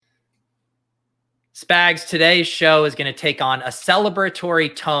Spags, today's show is going to take on a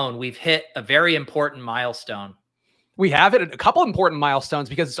celebratory tone. We've hit a very important milestone. We have it a couple important milestones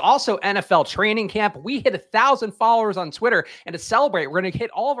because it's also NFL training camp. We hit 1,000 followers on Twitter, and to celebrate, we're going to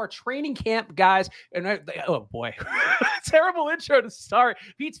hit all of our training camp guys. And oh boy, terrible intro to start.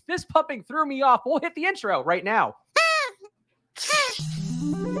 Pete's fist pumping threw me off. We'll hit the intro right now.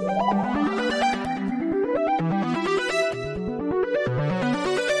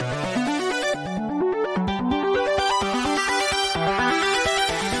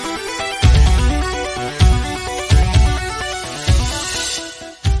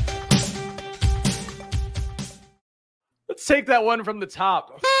 Let's take that one from the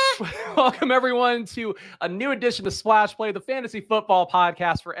top. Welcome, everyone, to a new edition of Splash Play, the fantasy football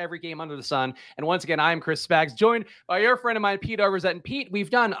podcast for every game under the sun. And once again, I'm Chris Spags, joined by your friend of mine, Pete Overzet. And Pete, we've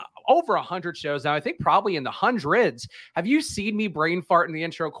done over 100 shows now, I think probably in the hundreds. Have you seen me brain fart in the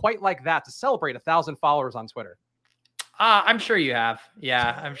intro quite like that to celebrate 1,000 followers on Twitter? I'm sure you have.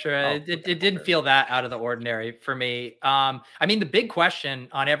 Yeah, I'm sure it didn't feel that out of the ordinary for me. I mean, the big question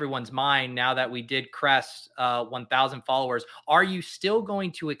on everyone's mind now that we did crest 1,000 followers, are you still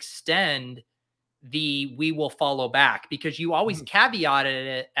going to extend the "we will follow back"? Because you always caveated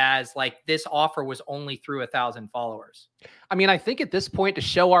it as like this offer was only through 1,000 followers. I mean, I think at this point, to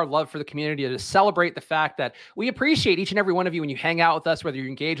show our love for the community, to celebrate the fact that we appreciate each and every one of you when you hang out with us, whether you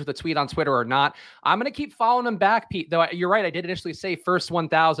engage with a tweet on Twitter or not, I'm going to keep following them back, Pete. Though you're right, I did initially say first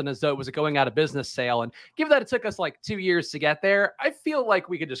 1,000 as though it was a going out of business sale. And given that it took us like 2 years to get there, I feel like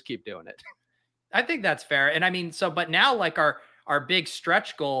we could just keep doing it. I think that's fair. And I mean, but now like our big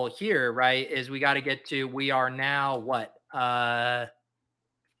stretch goal here, right, is we got to get to, we are now what?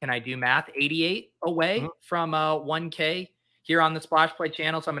 Can I do math? 88 away from 1K here on the Splash Play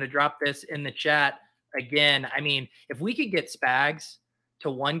channel. So I'm going to drop this in the chat again. I mean, if we could get Spags to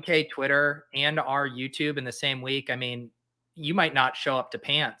 1K Twitter and our YouTube in the same week, I mean, you might not show up to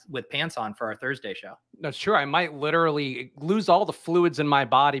pants on for our Thursday show. That's true. I might literally lose all the fluids in my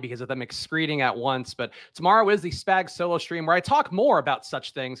body because of them excreting at once. But tomorrow is the Spags solo stream where I talk more about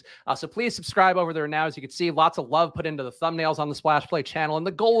such things. So please subscribe over there now. As you can see, lots of love put into the thumbnails on the Splash Play channel. And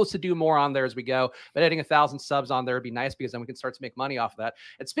the goal is to do more on there as we go. But hitting 1,000 subs on there would be nice because then we can start to make money off of that.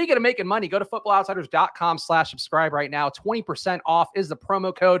 And speaking of making money, go to footballoutsiders.com/subscribe right now. 20% off is the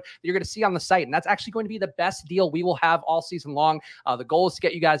promo code that you're going to see on the site. And that's actually going to be the best deal we will have all season long. The goal is to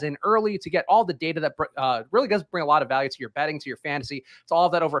get you guys in early to get all the data that really does bring a lot of value to your betting, to your fantasy. It's all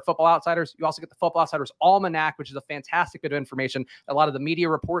of that over at Football Outsiders. You also get the Football Outsiders Almanac, which is a fantastic bit of information a lot of the media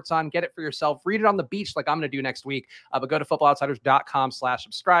reports on. Get it for yourself. Read it on the beach like I'm going to do next week. But go to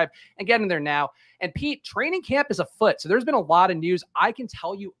footballoutsiders.com/subscribe and get in there now. And Pete, training camp is afoot. So there's been a lot of news. I can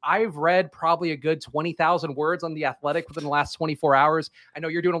tell you I've read probably a good 20,000 words on The Athletic within the last 24 hours. I know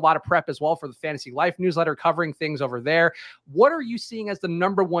you're doing a lot of prep as well for the Fantasy Life newsletter, covering things over there. What are you seeing as the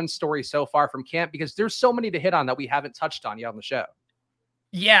number one story so far from camp? Because there's so many to hit on that we haven't touched on yet on the show.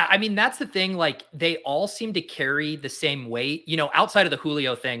 Yeah, I mean, that's the thing. Like, they all seem to carry the same weight, you know, outside of the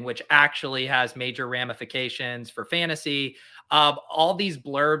Julio thing, which actually has major ramifications for fantasy. All these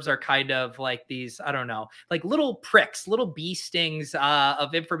blurbs are kind of like these, I don't know, like little pricks, little bee stings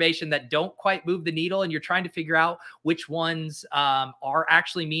of information that don't quite move the needle. And you're trying to figure out which ones are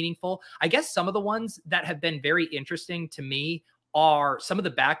actually meaningful. I guess some of the ones that have been very interesting to me are some of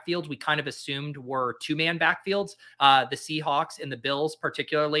the backfields we kind of assumed were two-man backfields. The Seahawks and the Bills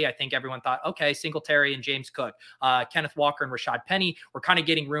particularly, I think everyone thought, okay, Singletary and James Cook, Kenneth Walker and Rashad Penny. We're kind of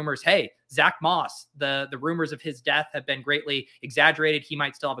getting rumors, hey, Zach Moss, the rumors of his death have been greatly exaggerated. He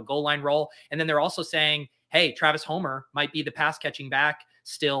might still have a goal line role. And then they're also saying, hey, Travis Homer might be the pass catching back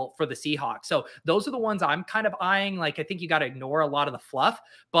still for the Seahawks. So those are the ones I'm kind of eyeing. Like, I think you got to ignore a lot of the fluff,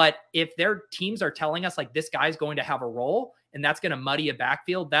 but if their teams are telling us like this guy's going to have a role and that's going to muddy a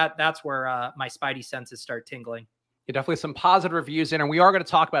backfield, that's where my spidey senses start tingling. Yeah, definitely some positive reviews in, and we are going to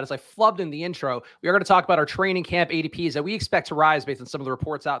talk about, as I flubbed in the intro, we are going to talk about our training camp ADPs that we expect to rise based on some of the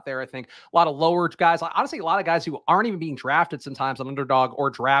reports out there. I think a lot of lower guys, honestly, a lot of guys who aren't even being drafted sometimes on Underdog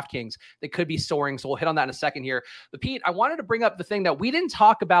or DraftKings, they could be soaring. So we'll hit on that in a second here. But Pete, I wanted to bring up the thing that we didn't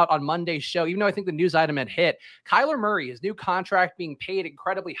talk about on Monday's show, even though I think the news item had hit. Kyler Murray, his new contract being paid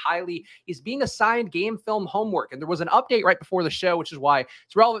incredibly highly. He's being assigned game film homework. And there was an update right before the show, which is why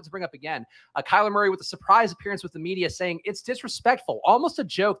it's relevant to bring up again. Kyler Murray with a surprise appearance with the media media saying it's disrespectful, almost a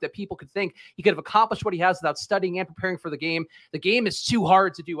joke that people could think he could have accomplished what he has without studying and preparing for the game. The game is too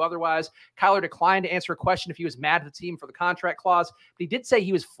hard to do otherwise. Kyler declined to answer a question if he was mad at the team for the contract clause, but he did say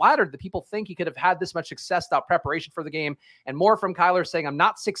he was flattered that people think he could have had this much success without preparation for the game. And more from Kyler saying, I'm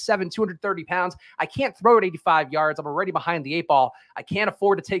not 6'7", 230 pounds. I can't throw it 85 yards. I'm already behind the 8 ball. I can't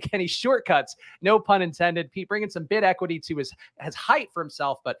afford to take any shortcuts. No pun intended. Pete bringing some bid equity to his height for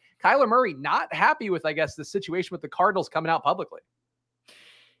himself, but Kyler Murray not happy with, I guess, the situation with the Cardinals coming out publicly.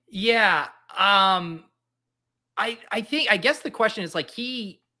 Yeah. I guess the question is like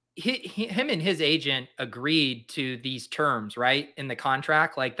him and his agent agreed to these terms, right? In the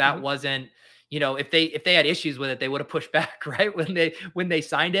contract. Like that wasn't, if they had issues with it, they would have pushed back, right? When they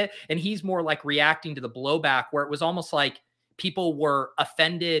signed it. And he's more like reacting to the blowback where it was almost like people were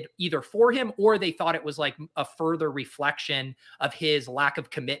offended either for him or they thought it was like a further reflection of his lack of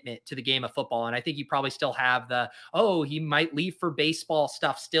commitment to the game of football. And I think you probably still have he might leave for baseball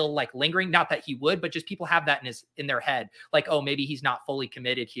stuff still like lingering. Not that he would, but just people have that in their head. Like, oh, maybe he's not fully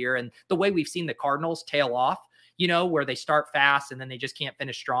committed here. And the way we've seen the Cardinals tail off, where they start fast and then they just can't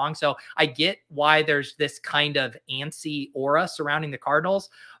finish strong. So I get why there's this kind of antsy aura surrounding the Cardinals,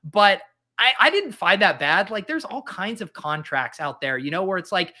 but I didn't find that bad. Like there's all kinds of contracts out there, where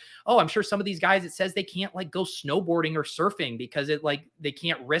it's like, oh, I'm sure some of these guys, it says they can't like go snowboarding or surfing because it like they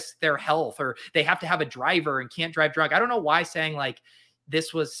can't risk their health or they have to have a driver and can't drive drunk. I don't know why saying like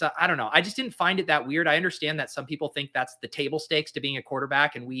this was, I don't know. I just didn't find it that weird. I understand that some people think that's the table stakes to being a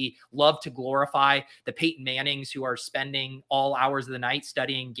quarterback. And we love to glorify the Peyton Mannings who are spending all hours of the night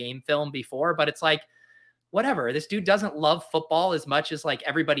studying game film before, but it's like, whatever. This dude doesn't love football as much as like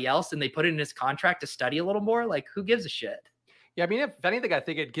everybody else. And they put it in his contract to study a little more. Like who gives a shit? Yeah, I mean, if anything, I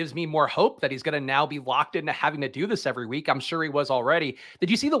think it gives me more hope that he's going to now be locked into having to do this every week. I'm sure he was already. Did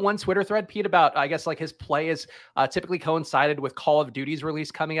you see the one Twitter thread, Pete, about, I guess, like his play is typically coincided with Call of Duty's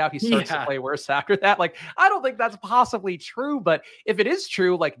release coming out? He starts to play worse after that. Like, I don't think that's possibly true. But if it is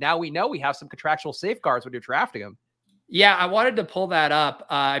true, like now we know we have some contractual safeguards when you're drafting him. Yeah, I wanted to pull that up.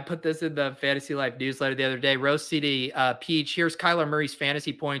 I put this in the Fantasy Life newsletter the other day. Rose City Peach, here's Kyler Murray's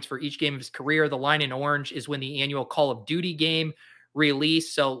fantasy points for each game of his career. The line in orange is when the annual Call of Duty game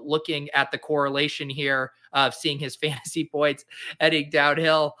released. So looking at the correlation here of seeing his fantasy points heading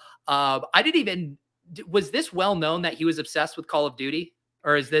downhill. Was this well known that he was obsessed with Call of Duty?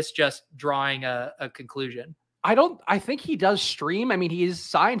 Or is this just drawing a conclusion? I think he does stream. I mean, he is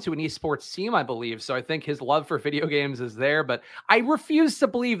signed to an esports team, I believe. So I think his love for video games is there, but I refuse to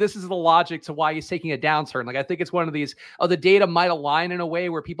believe this is the logic to why he's taking a downturn. Like, I think it's one of these, the data might align in a way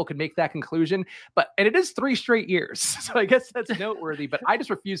where people could make that conclusion, and it is 3 straight years. So I guess that's noteworthy, but I just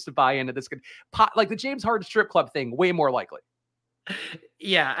refuse to buy into this. Like the James Harden strip club thing, way more likely.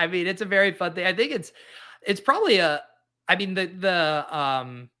 Yeah. I mean, it's a very fun thing. I think it's probably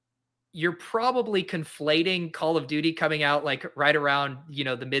you're probably conflating Call of Duty coming out like right around,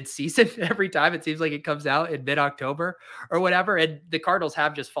 the mid-season every time. It seems like it comes out in mid-October or whatever. And the Cardinals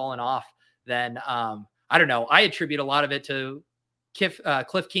have just fallen off. Then I don't know. I attribute a lot of it to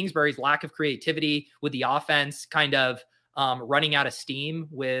Cliff Kingsbury's lack of creativity with the offense kind of running out of steam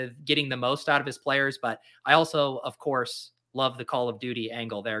with getting the most out of his players. But I also, of course, love the Call of Duty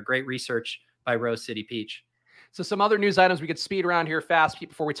angle there. Great research by Rose City Peach. So some other news items we could speed around here fast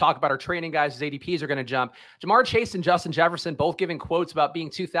before we talk about our training guys as ADPs are going to jump. Ja'Marr Chase and Justin Jefferson both giving quotes about being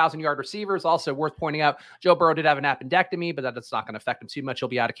 2,000-yard receivers. Also worth pointing out, Joe Burrow did have an appendectomy, but that's not going to affect him too much. He'll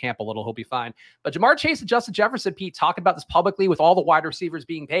be out of camp a little. He'll be fine. But Ja'Marr Chase and Justin Jefferson, Pete, talking about this publicly with all the wide receivers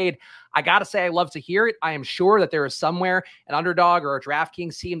being paid. I got to say, I love to hear it. I am sure that there is somewhere an underdog or a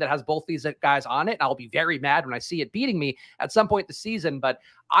DraftKings team that has both these guys on it. And I'll be very mad when I see it beating me at some point this season. But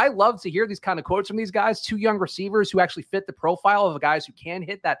I love to hear these kind of quotes from these guys, 2 young receivers who actually fit the profile of the guys who can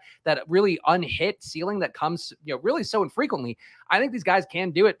hit that really unhit ceiling that comes, really so infrequently. I think these guys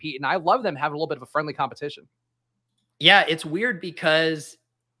can do it, Pete, and I love them having a little bit of a friendly competition. Yeah, it's weird because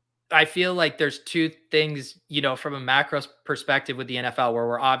I feel like there's 2 things, from a macro perspective with the NFL where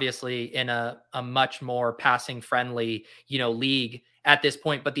we're obviously in a much more passing friendly, league at this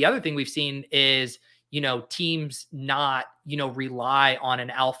point. But the other thing we've seen is, teams not, rely on an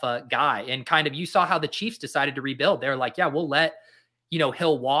alpha guy. And kind of, you saw how the Chiefs decided to rebuild. They're like, yeah, we'll let,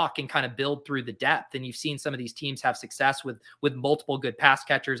 Hill walk and kind of build through the depth. And you've seen some of these teams have success with multiple good pass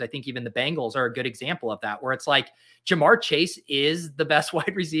catchers. I think even the Bengals are a good example of that, where it's like Ja'Marr Chase is the best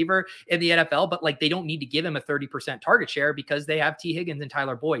wide receiver in the NFL, but like they don't need to give him a 30% target share because they have T. Higgins and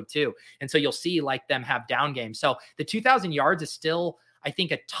Tyler Boyd too. And so you'll see like them have down games. So the 2,000 yards is still, I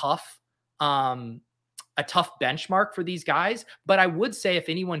think, a tough a tough benchmark for these guys. But I would say if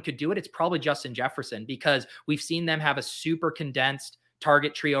anyone could do it, it's probably Justin Jefferson, because we've seen them have a super condensed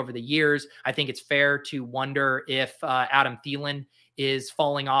target tree over the years. I think it's fair to wonder if Adam Thielen is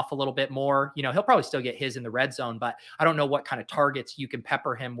falling off a little bit more. You know, he'll probably still get his in the red zone, but I don't know what kind of targets you can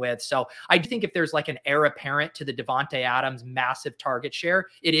pepper him with. So I do think if there's like an heir apparent to the Davante Adams massive target share,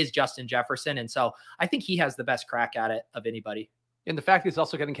 it is Justin Jefferson. And so I think he has the best crack at it of anybody. And the fact that he's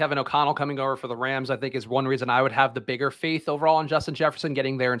also getting Kevin O'Connell coming over for the Rams, I think, is one reason I would have the bigger faith overall in Justin Jefferson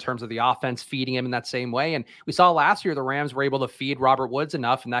getting there in terms of the offense, feeding him in that same way. And we saw last year the Rams were able to feed Robert Woods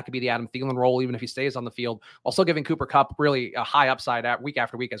enough, and that could be the Adam Thielen role, even if he stays on the field, while still giving Cooper Kupp really a high upside at week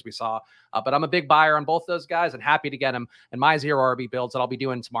after week, as we saw. But I'm a big buyer on both those guys and happy to get him in my zero RB builds that I'll be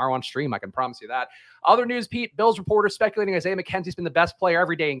doing tomorrow on stream. I can promise you that. Other news, Pete, Bills reporters speculating Isaiah McKenzie's been the best player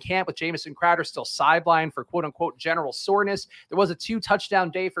every day in camp, with Jamison Crowder still sidelined for quote-unquote general soreness. There was a 2-touchdown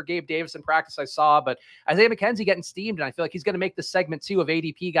day for Gabe Davis in practice I saw, but Isaiah McKenzie getting steamed, and I feel like he's going to make the segment 2 of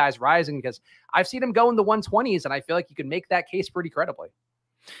ADP guys rising, because I've seen him go in the 120s, and I feel like you can make that case pretty credibly.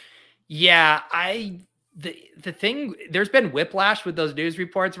 Yeah, the thing, there's been whiplash with those news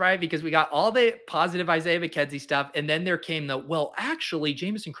reports, right? Because we got all the positive Isaiah McKenzie stuff, and then there came the, well, actually,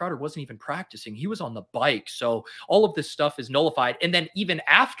 Jamison Crowder wasn't even practicing. He was on the bike. So all of this stuff is nullified. And then even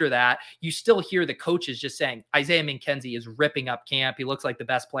after that, you still hear the coaches just saying, Isaiah McKenzie is ripping up camp. He looks like the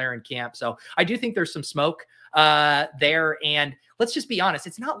best player in camp. So I do think there's some smoke there. And let's just be honest.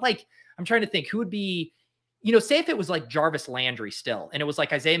 It's not like, I'm trying to think who would be, you know, say if it was like Jarvis Landry still, and it was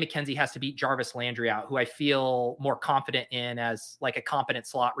like Isaiah McKenzie has to beat Jarvis Landry out, who I feel more confident in as like a competent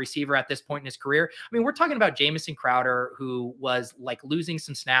slot receiver at this point in his career. I mean, we're talking about Jamison Crowder, who was like losing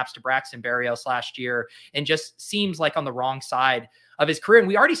some snaps to Braxton Berrios last year and just seems like on the wrong side of his career. And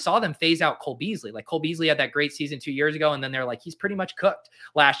we already saw them phase out Cole Beasley. Like Cole Beasley had that great season 2 years ago, and then they're like, he's pretty much cooked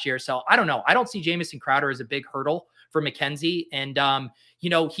last year. So I don't know. I don't see Jamison Crowder as a big hurdle for McKenzie. And, you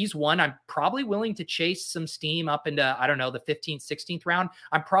know, he's one I'm probably willing to chase some steam up into, I don't know, the 15th, 16th round.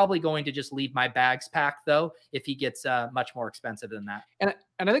 I'm probably going to just leave my bags packed, though, if he gets much more expensive than that.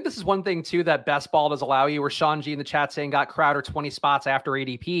 And I think this is one thing, too, that Best Ball does allow you, where Sean G in the chat saying got Crowder 20 spots after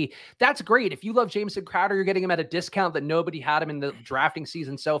ADP. That's great. If you love Jamison Crowder, you're getting him at a discount that nobody had him in the drafting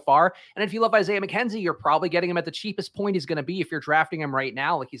season so far. And if you love Isaiah McKenzie, you're probably getting him at the cheapest point he's going to be if you're drafting him right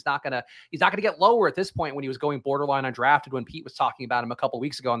now. Like he's not going to get lower at this point when he was going borderline undrafted when Pete was talking about him a couple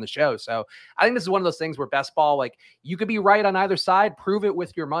weeks ago on the show. So I think this is one of those things where Best Ball, like you could be right on either side, prove it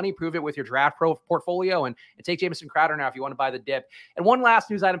with your money, prove it with your draft portfolio, and take Jamison Crowder now if you want to buy the dip. And one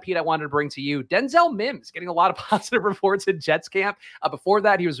last news item, Pete, I wanted to bring to you. Denzel Mims getting a lot of positive reports in Jets camp. Before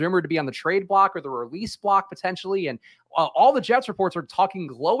that, he was rumored to be on the trade block or the release block potentially. And all the Jets reports are talking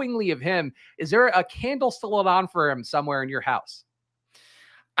glowingly of him. Is there a candle still lit on for him somewhere in your house?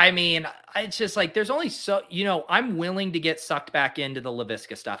 I mean, it's just like, there's only so, you know, I'm willing to get sucked back into the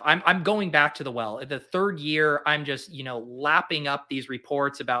Laviska stuff. I'm going back to the well. The third year, I'm just, you know, lapping up these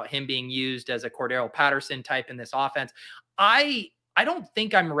reports about him being used as a Cordero Patterson type in this offense. I don't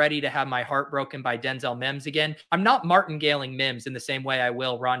think I'm ready to have my heart broken by Denzel Mims again. I'm not martingaling Mims in the same way I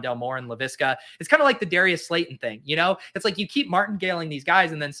will Rondale Moore and Laviska. It's kind of like the Darius Slayton thing, you know? It's like you keep martingaling these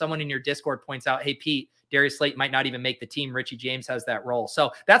guys, and then someone in your Discord points out, hey, Pete, Darius Slayton might not even make the team. Richie James has that role.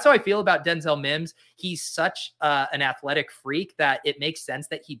 So that's how I feel about Denzel Mims. He's such an athletic freak that it makes sense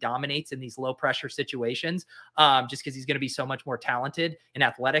that he dominates in these low pressure situations, just because he's going to be so much more talented and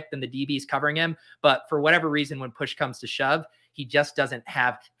athletic than the DBs covering him. But for whatever reason, when push comes to shove, he just doesn't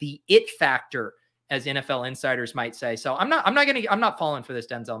have the it factor, as NFL insiders might say. So I'm not falling for this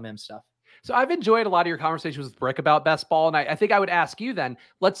Denzel Mims stuff. So I've enjoyed a lot of your conversations with Brick about Best Ball, and I think I would ask you then,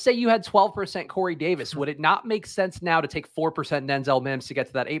 let's say you had 12% Corey Davis. Would it not make sense now to take 4% Denzel Mims to get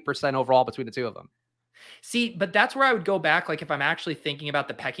to that 8% overall between the two of them? See, but that's where I would go back. Like if I'm actually thinking about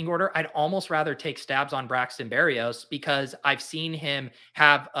the pecking order, I'd almost rather take stabs on Braxton Berrios, because I've seen him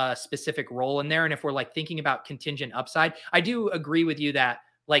have a specific role in there. And if we're like thinking about contingent upside, I do agree with you that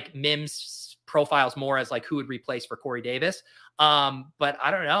like Mims profiles more as like who would replace for Corey Davis. But I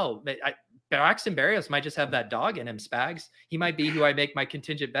don't know. Braxton Berrios might just have that dog in him, Spags. He might be who I make my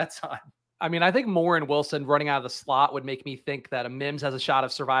contingent bets on. I mean, I think Moore and Wilson running out of the slot would make me think that a Mims has a shot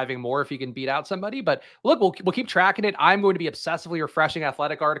of surviving more if he can beat out somebody. But look, we'll keep tracking it. I'm going to be obsessively refreshing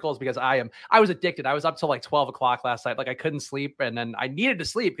athletic articles because I was addicted. I was up till like 12 o'clock last night. Like I couldn't sleep. And then I needed to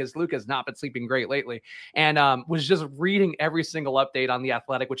sleep because Luke has not been sleeping great lately. And was just reading every single update on the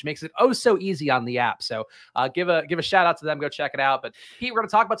Athletic, which makes it oh so easy on the app. So give a shout out to them. Go check it out. But Pete, we're going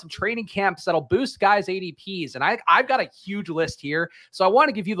to talk about some training camps that'll boost guys' ADPs. And I've got a huge list here. So I want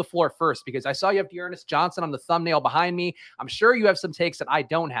to give you the floor first, because I saw you have Dearness Johnson on the thumbnail behind me. I'm sure you have some takes that I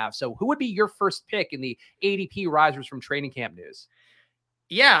don't have. So who would be your first pick in the ADP risers from training camp news?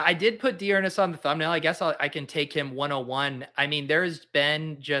 Yeah, I did put Dearness on the thumbnail. I guess I can take him 101. I mean, there's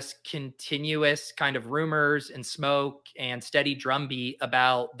been just continuous kind of rumors and smoke and steady drumbeat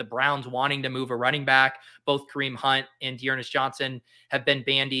about the Browns wanting to move a running back. Both Kareem Hunt and Dearness Johnson have been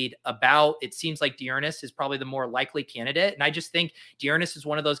bandied about. It seems like Dearness is probably the more likely candidate. And I just think Dearness is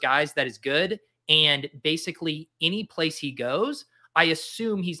one of those guys that is good. And basically, any place he goes, I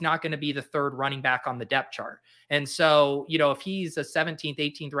assume he's not going to be the third running back on the depth chart. And so, if he's a 17th,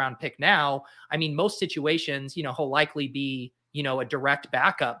 18th round pick now, I mean, most situations, he'll likely be, a direct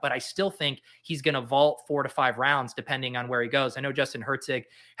backup, but I still think he's going to vault 4 to 5 rounds depending on where he goes. I know Justin Herzig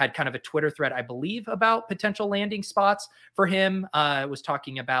had kind of a Twitter thread, I believe, about potential landing spots for him. Was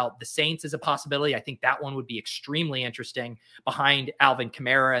talking about the Saints as a possibility. I think that one would be extremely interesting behind Alvin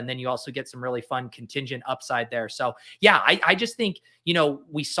Kamara. And then you also get some really fun contingent upside there. So yeah, I just think,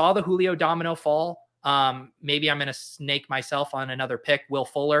 we saw the Julio domino fall. Maybe I'm going to snake myself on another pick, Will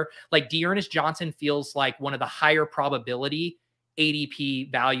Fuller. Like Dearness Johnson feels like one of the higher probability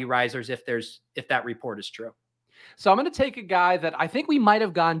ADP value risers if that report is true. So I'm going to take a guy that I think we might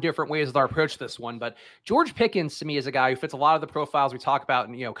have gone different ways with our approach to this one, but George Pickens to me is a guy who fits a lot of the profiles we talk about,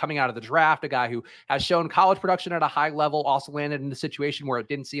 and coming out of the draft, a guy who has shown college production at a high level, also landed in a situation where it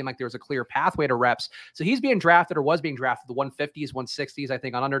didn't seem like there was a clear pathway to reps. So he's being drafted or was being drafted the 150s, 160s, I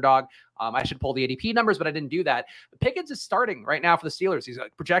think, on Underdog. I should pull the ADP numbers, but I didn't do that. But Pickens is starting right now for the Steelers. He's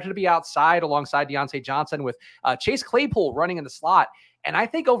projected to be outside alongside Deontay Johnson with Chase Claypool running in the slot. And I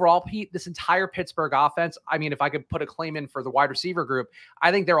think overall, Pete, this entire Pittsburgh offense, I mean, if I could put a claim in for the wide receiver group,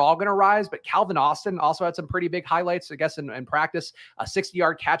 I think they're all going to rise. But Calvin Austin also had some pretty big highlights, I guess, in practice, a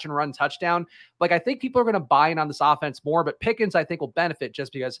 60-yard catch and run touchdown. Like, I think people are going to buy in on this offense more, but Pickens, I think, will benefit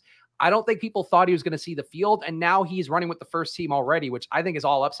just because I don't think people thought he was going to see the field. And now he's running with the first team already, which I think is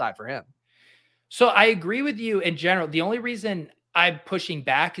all upside for him. So I agree with you in general. The only reason I'm pushing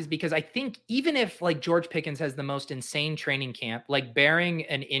back is because I think even if like George Pickens has the most insane training camp, like bearing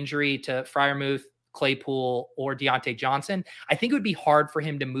an injury to Freiermuth, Claypool, or Deontay Johnson, I think it would be hard for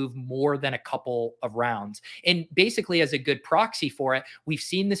him to move more than a couple of rounds. And basically, as a good proxy for it, we've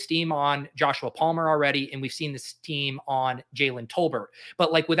seen this team on Joshua Palmer already, and we've seen this team on Jalen Tolbert.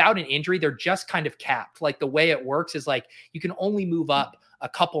 But like without an injury, they're just kind of capped. Like the way it works is like you can only move up a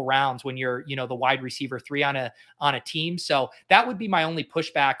couple rounds when you're, the wide receiver 3 on a team. So that would be my only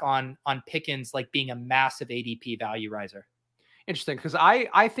pushback on Pickens, like being a massive ADP value riser. Interesting, because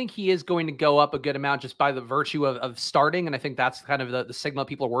I think he is going to go up a good amount just by the virtue of starting, and I think that's kind of the signal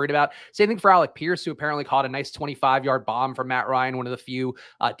people are worried about. Same thing for Alec Pierce, who apparently caught a nice 25-yard bomb from Matt Ryan, one of the few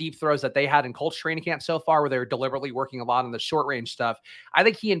deep throws that they had in Colts training camp so far, where they're deliberately working a lot on the short-range stuff. I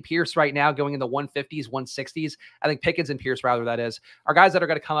think he and Pierce right now going in the 150s, 160s, I think Pickens and Pierce, rather, that is, are guys that are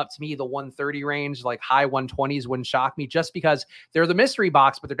going to come up to me the 130 range, like high 120s wouldn't shock me, just because they're the mystery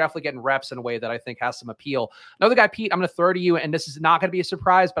box, but they're definitely getting reps in a way that I think has some appeal. Another guy, Pete, I'm going to throw to you, and this is not going to be a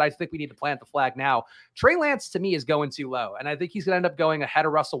surprise, but I think we need to plant the flag now. Trey Lance, to me, is going too low, and I think he's going to end up going ahead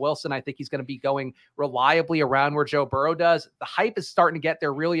of Russell Wilson. I think he's going to be going reliably around where Joe Burrow does. The hype is starting to get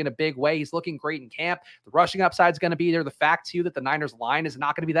there really in a big way. He's looking great in camp. The rushing upside is going to be there. The fact, too, that the Niners line is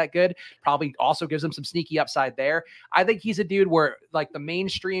not going to be that good probably also gives him some sneaky upside there. I think he's a dude where, like, the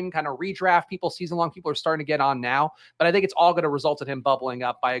mainstream kind of redraft people, season-long people are starting to get on now, but I think it's all going to result in him bubbling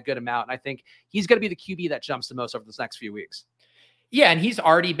up by a good amount, and I think he's going to be the QB that jumps the most over this next few weeks. Yeah, and he's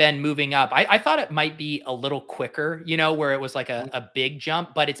already been moving up. I thought it might be a little quicker, where it was like a big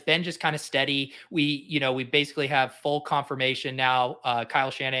jump, but it's been just kind of steady. We basically have full confirmation now. Kyle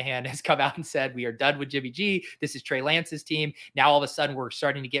Shanahan has come out and said, we are done with Jimmy G. This is Trey Lance's team. Now, all of a sudden, we're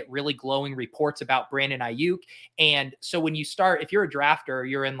starting to get really glowing reports about Brandon Ayuk. And so when you start, if you're a drafter,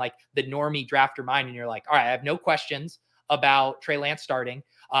 you're in like the normie drafter mind, and you're like, all right, I have no questions about Trey Lance starting.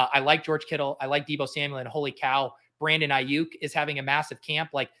 I like George Kittle. I like Deebo Samuel, and holy cow, Brandon Ayuk is having a massive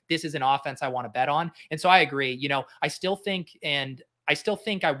camp. Like, this is an offense I want to bet on. And so I agree. I still think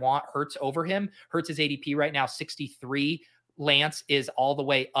I want Hurts over him. Hurts is ADP right now, 63. Lance is all the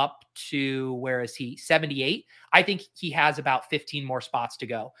way up to, where is he? 78. I think he has about 15 more spots to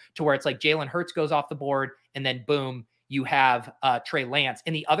go to where it's like Jalen Hurts goes off the board, and then boom, you have Trey Lance.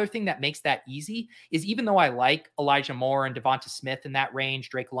 And the other thing that makes that easy is, even though I like Elijah Moore and Devonta Smith in that range,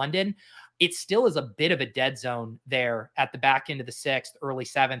 Drake London, it still is a bit of a dead zone there at the back end of the 6th, early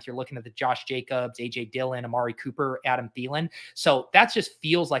 7th. You're looking at the Josh Jacobs, AJ Dillon, Amari Cooper, Adam Thielen. So that just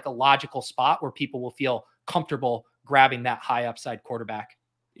feels like a logical spot where people will feel comfortable grabbing that high upside quarterback.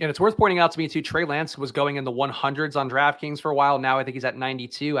 And it's worth pointing out to me too, Trey Lance was going in the 100s on DraftKings for a while. Now I think he's at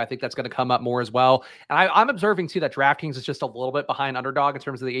 92. I think that's going to come up more as well. And I'm observing too that DraftKings is just a little bit behind Underdog in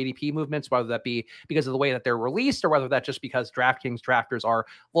terms of the ADP movements, whether that be because of the way that they're released or whether that's just because DraftKings drafters are a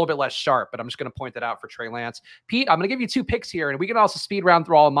little bit less sharp. But I'm just going to point that out for Trey Lance. Pete, I'm going to give you 2 picks here, and we can also speed round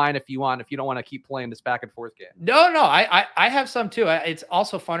through all of mine if you want, if you don't want to keep playing this back and forth game. No, I have some too. It's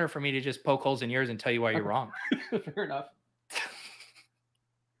also funner for me to just poke holes in yours and tell you why you're wrong. Fair enough.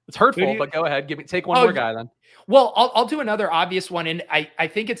 It's hurtful, but go ahead. Take one more guy then. Well, I'll do another obvious one. And I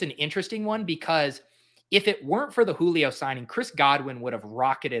think it's an interesting one because if it weren't for the Julio signing, Chris Godwin would have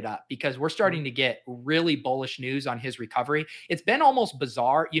rocketed up because we're starting to get really bullish news on his recovery. It's been almost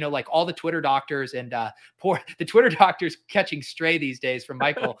bizarre, like all the Twitter doctors and the Twitter doctors catching stray these days from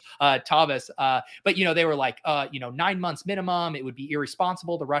Michael Thomas. But, they were like, 9 months minimum. It would be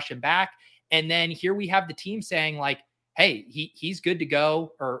irresponsible to rush him back. And then here we have the team saying like, hey, he's good to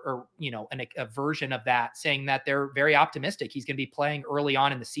go, or a version of that saying that they're very optimistic. He's going to be playing early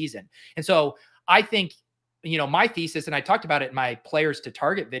on in the season. And so I think, my thesis, and I talked about it in my players to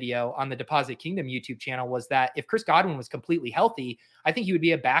target video on the Deposit Kingdom YouTube channel, was that if Chris Godwin was completely healthy, I think he would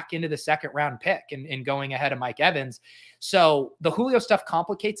be a back into the second round pick and going ahead of Mike Evans. So the Julio stuff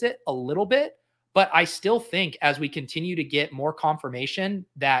complicates it a little bit. But I still think as we continue to get more confirmation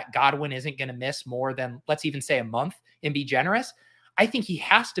that Godwin isn't going to miss more than, let's even say, a month and be generous, I think he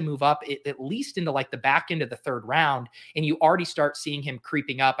has to move up at least into like the back end of the third round. And you already start seeing him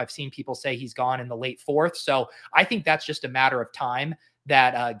creeping up. I've seen people say he's gone in the late fourth. So I think that's just a matter of time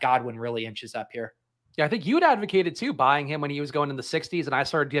that Godwin really inches up here. Yeah, I think you'd advocated too buying him when he was going in the 60s, and I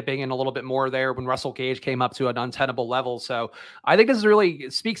started dipping in a little bit more there when Russell Gage came up to an untenable level. So I think this really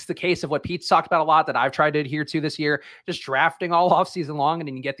speaks to the case of what Pete's talked about a lot that I've tried to adhere to this year, just drafting all off season long, and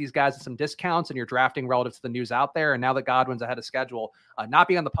then you get these guys at some discounts and you're drafting relative to the news out there. And now that Godwin's ahead of schedule, not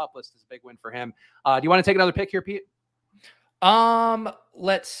being on the pup list is a big win for him. Do you want to take another pick here, Pete?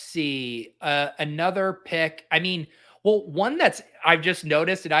 Let's see. Another pick. Well, one that's I've just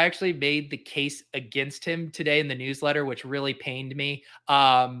noticed, and I actually made the case against him today in the newsletter, which really pained me,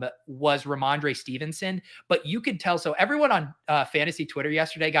 was Ramondre Stevenson. But you could tell, so everyone on fantasy Twitter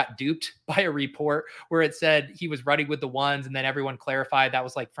yesterday got duped by a report where it said he was running with the ones, and then everyone clarified that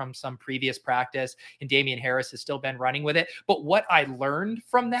was like from some previous practice, and Damian Harris has still been running with it. But what I learned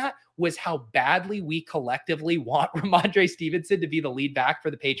from that was how badly we collectively want Ramondre Stevenson to be the lead back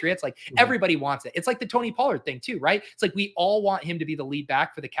for the Patriots. Like everybody wants it. It's like the Tony Pollard thing too, right? It's like we all want him to be the lead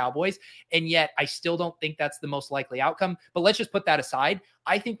back for the Cowboys. And yet I still don't think that's the most likely outcome. But let's just put that aside.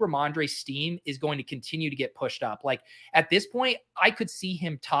 I think Ramondre's steam is going to continue to get pushed up. Like at this point, I could see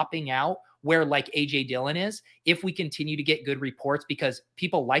him topping out where like AJ Dillon is if we continue to get good reports, because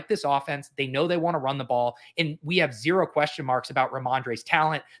people like this offense. They know they want to run the ball. And we have zero question marks about Ramondre's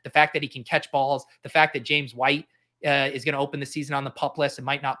talent, the fact that he can catch balls, the fact that James White is going to open the season on the PUP list and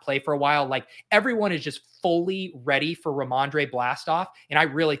might not play for a while. Like everyone is just fully ready for Ramondre blastoff. And I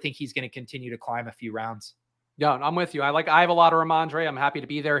really think he's going to continue to climb a few rounds. Yeah, I'm with you. I have a lot of Ramondre. I'm happy to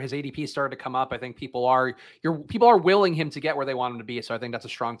be there. His ADP started to come up. I think people are willing him to get where they want him to be. So I think that's a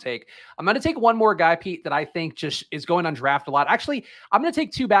strong take. I'm going to take one more guy, Pete, that I think just is going undrafted a lot. Actually, I'm going to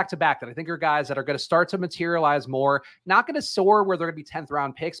take 2 back-to-back that I think are guys that are going to start to materialize more. Not going to soar where they're going to be 10th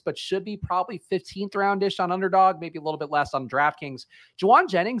round picks, but should be probably 15th round-ish on Underdog, maybe a little bit less on DraftKings. Jauan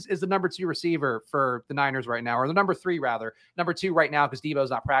Jennings is the number 2 receiver for the Niners right now, or the number 3 rather. Number 2 right now because Debo's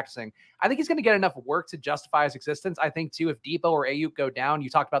not practicing. I think he's going to get enough work to justify his existence. I think too, if Debo or Ayuk go down, you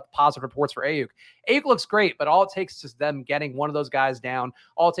talked about the positive reports for Ayuk. Ayuk looks great, but all it takes is them getting one of those guys down.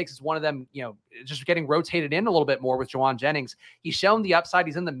 All it takes is one of them, just getting rotated in a little bit more with Jauan Jennings. He's shown the upside.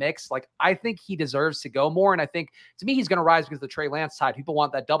 He's in the mix. Like, I think he deserves to go more. And I think to me, he's going to rise because of the Trey Lance side. People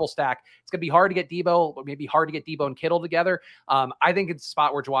want that double stack. It's going to be hard to get Debo, but maybe hard to get Debo and Kittle together. I think it's a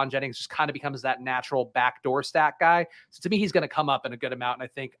spot where Jauan Jennings just kind of becomes that natural backdoor stack guy. So to me, he's going to come up in a good amount. And I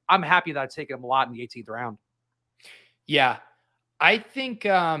think I'm happy that I've taken him a lot in the 18th round. Yeah, I think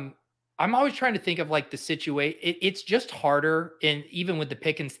I'm always trying to think of like the situation. It's just harder. And even with the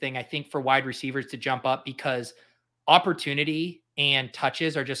Pickens thing, I think for wide receivers to jump up because opportunity and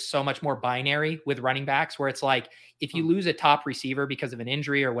touches are just so much more binary with running backs, where it's like, if you lose a top receiver because of an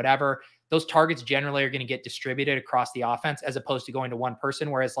injury or whatever, those targets generally are going to get distributed across the offense as opposed to going to one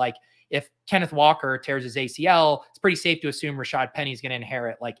person. Whereas like if Kenneth Walker tears his ACL, it's pretty safe to assume Rashad Penny is going to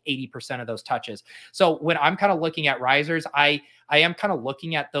inherit like 80% of those touches. So when I'm kind of looking at risers, I am kind of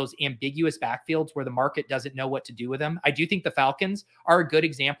looking at those ambiguous backfields where the market doesn't know what to do with them. I do think the Falcons are a good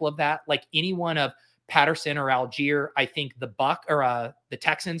example of that. Like any one of Patterson or Algier. I think the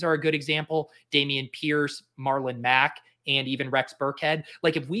Texans are a good example. Dameon Pierce, Marlon Mack, and even Rex Burkhead.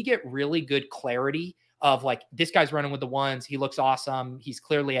 Like if we get really good clarity of like, this guy's running with the ones, he looks awesome, he's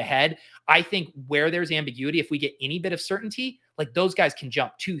clearly ahead. I think where there's ambiguity, if we get any bit of certainty, like those guys can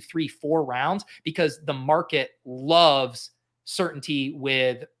jump 2, 3, 4 rounds because the market loves certainty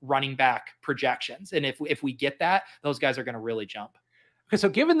with running back projections. And if we get that, those guys are going to really jump. Okay, so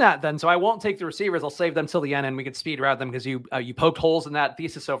given that then, so I won't take the receivers. I'll save them till the end and we can speed around them because you poked holes in that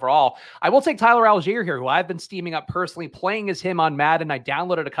thesis overall. I will take Tyler Algier here, who I've been steaming up personally, playing as him on Madden. I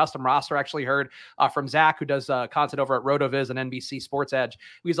downloaded a custom roster. Actually heard from Zach, who does content over at RotoViz and NBC Sports Edge.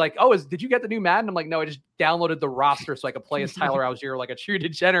 He's like, oh, did you get the new Madden? I'm like, no, I just downloaded the roster so I could play as Tyler Algier like a true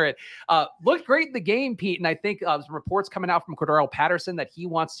degenerate. Looked great in the game, Pete. And I think some reports coming out from Cordarrelle Patterson that he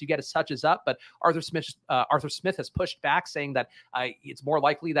wants to get his touches up, but Arthur Smith has pushed back, saying that it's more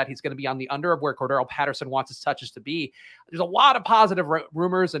likely that he's going to be on the under of where Cordarrelle Patterson wants his touches to be. There's a lot of positive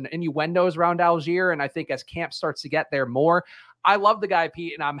rumors and innuendos around Algier, and I think as camp starts to get there more, I love the guy,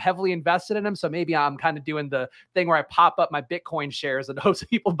 Pete, and I'm heavily invested in him. So maybe I'm kind of doing the thing where I pop up my Bitcoin shares and hope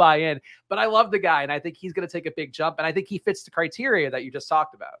people buy in. But I love the guy, and I think he's going to take a big jump. And I think he fits the criteria that you just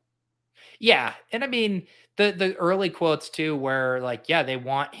talked about. Yeah. And I mean, the early quotes too, where like, yeah, they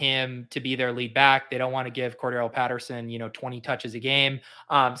want him to be their lead back. They don't want to give Cordarrelle Patterson, 20 touches a game.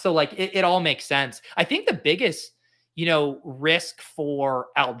 So like it all makes sense. I think the biggest, risk for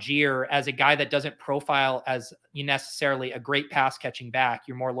Algier as a guy that doesn't profile as necessarily a great pass catching back,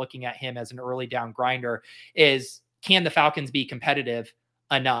 you're more looking at him as an early down grinder, is can the Falcons be competitive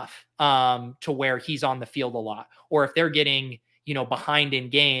enough to where he's on the field a lot? Or if they're getting, behind in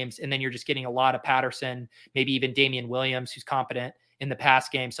games, and then you're just getting a lot of Patterson, maybe even Damian Williams, who's competent in the pass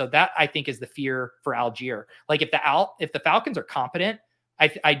game. So that I think is the fear for Algier. Like if the Falcons are competent,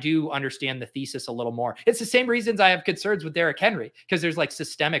 I do understand the thesis a little more. It's the same reasons I have concerns with Derrick Henry, because there's like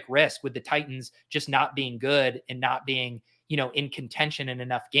systemic risk with the Titans just not being good and not being, in contention in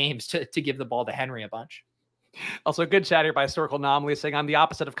enough games to give the ball to Henry a bunch. Also, good chat here by Historical Anomaly saying, I'm the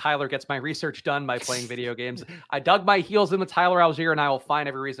opposite of Kyler, gets my research done by playing video games. I dug my heels in with Tyler Algier, and I will find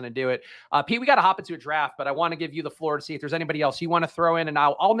every reason to do it. Pete, we got to hop into a draft, but I want to give you the floor to see if there's anybody else you want to throw in, and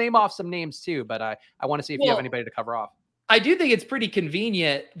I'll name off some names too, but I want to see if you have anybody to cover off. I do think it's pretty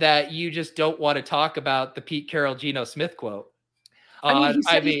convenient that you just don't want to talk about the Pete Carroll, Geno Smith quote. He's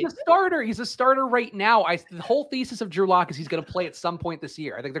a starter. He's a starter right now. The whole thesis of Drew Lock is he's going to play at some point this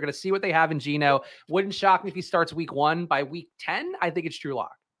year. I think they're going to see what they have in Geno. Wouldn't shock me if he starts week 1. By week 10, I think it's Drew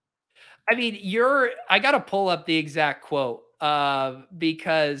Lock. I mean, I got to pull up the exact quote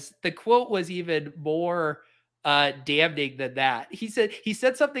because the quote was even more damning than that. He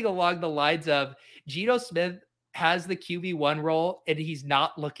said something along the lines of, Geno Smith has the QB1 role and he's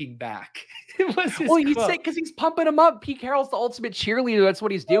not looking back. It was his you say because he's pumping him up. Pete Carroll's the ultimate cheerleader. That's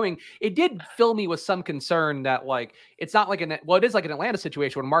what he's doing. It did fill me with some concern that like it's not like it is like an Atlanta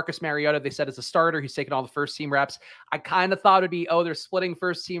situation when Marcus Mariota, they said, is a starter. He's taking all the first team reps. I kind of thought it'd be, they're splitting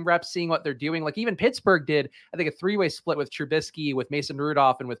first team reps, seeing what they're doing. Like even Pittsburgh did, I think, a 3-way split with Trubisky, with Mason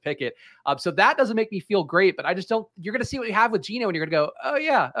Rudolph, and with Pickett. So that doesn't make me feel great, but I just don't. You're going to see what you have with Geno, and you're going to go, oh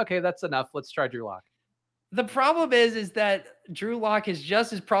yeah, okay, that's enough. Let's try Drew Lock. The problem is that Drew Lock is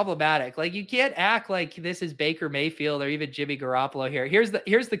just as problematic. Like you can't act like this is Baker Mayfield or even Jimmy Garoppolo here. Here's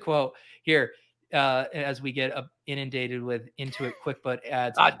the quote here as we get inundated with Intuit QuickBooks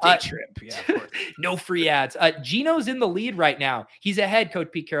ads. Day trip. Yeah, no free ads. Geno's in the lead right now. He's ahead,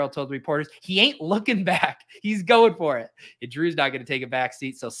 Coach Pete Carroll told reporters. He ain't looking back. He's going for it. And Drew's not going to take a back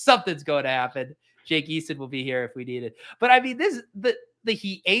seat, so something's going to happen. Jake Easton will be here if we need it. But I mean, the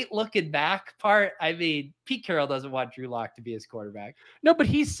he ain't looking back part. I mean, Pete Carroll doesn't want Drew Lock to be his quarterback. No, but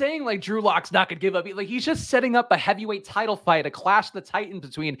he's saying like Drew Lock's not going to give up. Like he's just setting up a heavyweight title fight, a clash of the Titans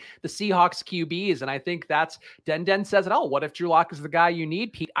between the Seahawks QBs. And I think that's Den says it all. What if Drew Lock is the guy you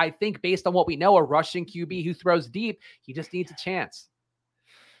need, Pete? I think based on what we know, a rushing QB who throws deep, he just needs a chance.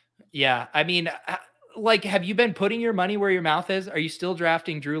 Yeah. I mean, like, have you been putting your money where your mouth is? Are you still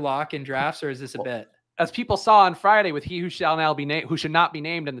drafting Drew Lock in drafts, or is this a bit? As people saw on Friday with he who shall now be named, who should not be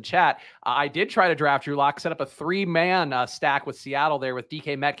named in the chat, I did try to draft Drew Lock, set up a 3-man stack with Seattle there with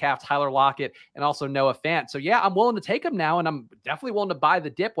DK Metcalf, Tyler Lockett, and also Noah Fant. So yeah, I'm willing to take him now, and I'm definitely willing to buy the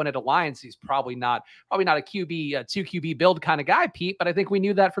dip when it aligns. He's probably not a QB, 2 QB build kind of guy, Pete, but I think we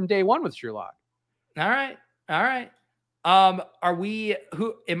knew that from day one with Drew Lock. All right. Are we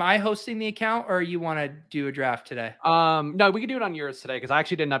who am I hosting the account or you want to do a draft today? No, we can do it on yours today because I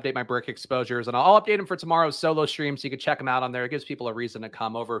actually didn't update my brick exposures, and I'll update them for tomorrow's solo stream so you can check them out on there. It gives people a reason to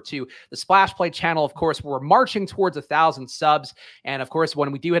come over to the Splash Play channel. Of course, we're marching towards 1,000 subs, and of course,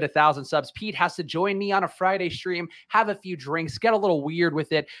 when we do hit 1,000 subs, Pete has to join me on a Friday stream, have a few drinks, get a little weird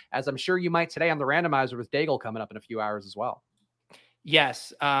with it, as I'm sure you might today on the randomizer with Daigle coming up in a few hours as well.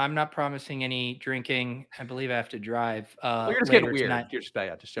 Yes, I'm not promising any drinking. I believe I have to drive. You're just getting weird. Tonight. You're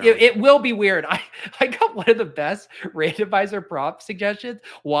just, it will be weird. I got one of the best randomizer prop suggestions.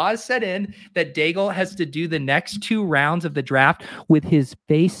 Waz said in that Daigle has to do the next 2 rounds of the draft with his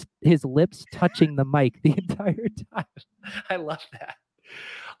lips touching the mic the entire time. I love that.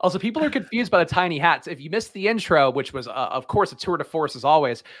 Also, people are confused by the tiny hats. If you missed the intro, which was, of course, a tour de force as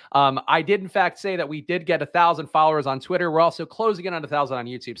always, I did, in fact, say that we did get 1,000 followers on Twitter. We're also closing in on 1,000 on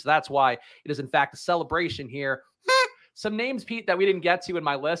YouTube. So that's why it is, in fact, a celebration here. Some names, Pete, that we didn't get to in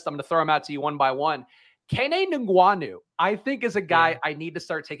my list. I'm going to throw them out to you one by one. Kene Nguanu, I think, is a guy I need to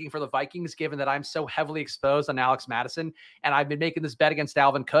start taking for the Vikings, given that I'm so heavily exposed on Alex Madison. And I've been making this bet against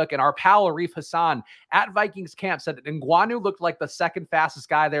Dalvin Cook. And our pal Arif Hassan at Vikings camp said that Nguanu looked like the second fastest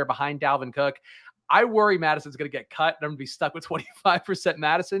guy there behind Dalvin Cook. I worry Madison's going to get cut and I'm going to be stuck with 25%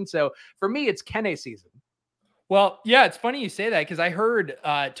 Madison. So for me, it's Kene season. Well, yeah, it's funny you say that because I heard,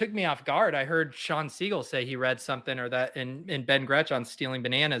 it took me off guard. I heard Sean Siegel say he read something or that in Ben Gretch on Stealing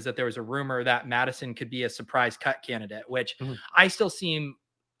Bananas that there was a rumor that Madison could be a surprise cut candidate, which I still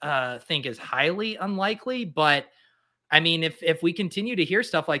think is highly unlikely. But I mean, if we continue to hear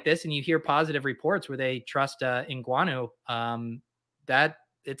stuff like this and you hear positive reports where they trust Nguanu, that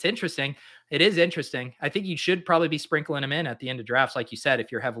it's interesting. It is interesting. I think you should probably be sprinkling him in at the end of drafts, like you said,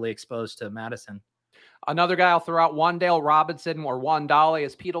 if you're heavily exposed to Madison. Another guy I'll throw out, Wan'Dale Robinson, or Wandale,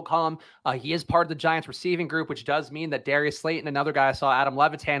 as Pete will call him. He is part of the Giants receiving group, which does mean that Darius Slayton, another guy I saw, Adam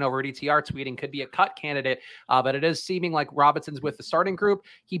Levitan over at ETR tweeting, could be a cut candidate. But it is seeming like Robinson's with the starting group.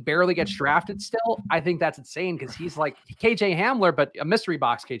 He barely gets drafted still. I think that's insane because he's like KJ Hamler, but a mystery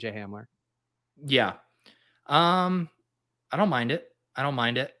box KJ Hamler. Yeah. I don't mind it.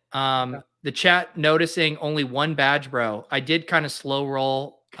 The chat noticing only one badge, bro. I did kind of slow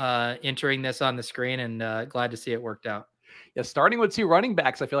roll entering this on the screen and glad to see it worked out. Yeah, starting with 2 running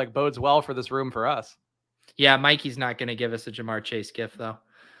backs, I feel like bodes well for this room for us. Yeah, Mikey's not going to give us a Jamar Chase gift though.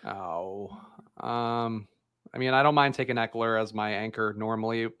 I mean, I don't mind taking Eckler as my anchor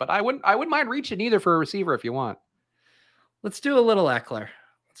normally, but I wouldn't mind reaching either for a receiver if you want. Let's do a little Eckler.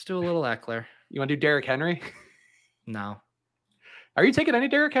 You want to do Derrick Henry? No. Are you taking any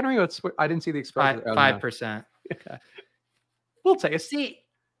Derrick Henry? I didn't see the expression. 5%. Okay. We'll take it. See,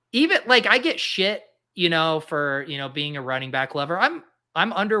 even like I get shit, for, being a running back lover. I'm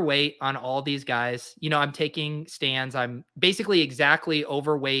underweight on all these guys. I'm taking stands. I'm basically exactly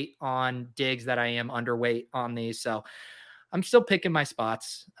overweight on Diggs that I am underweight on these. So I'm still picking my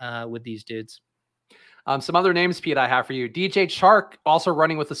spots with these dudes. Some other names, Pete, I have for you. DJ Chark, also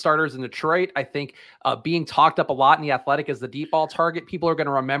running with the starters in Detroit. I think being talked up a lot in The Athletic as the deep ball target. People are going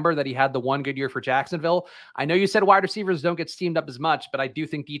to remember that he had the one good year for Jacksonville. I know you said wide receivers don't get steamed up as much, but I do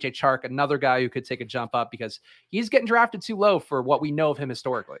think DJ Chark, another guy who could take a jump up because he's getting drafted too low for what we know of him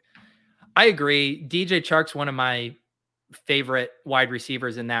historically. I agree. DJ Chark's one of my favorite wide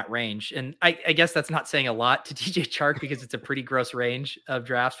receivers in that range. And I guess that's not saying a lot to DJ Chark because it's a pretty gross range of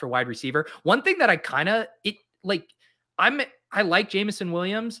drafts for wide receiver. One thing that I like Jameson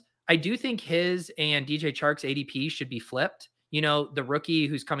Williams. I do think his and DJ Chark's ADP should be flipped. The rookie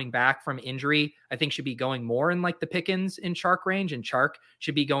who's coming back from injury, I think should be going more in like the Pickens in Chark range, and Chark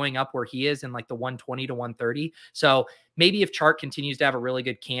should be going up where he is in like the 120 to 130. So maybe if Chark continues to have a really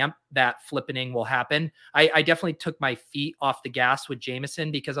good camp, that flippening will happen. I definitely took my feet off the gas with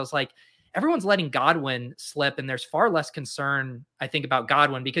Jameson because I was like, everyone's letting Godwin slip, and there's far less concern, I think, about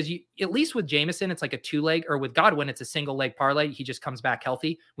Godwin because at least with Jameson, it's like a 2-leg, or with Godwin, it's a single leg parlay. He just comes back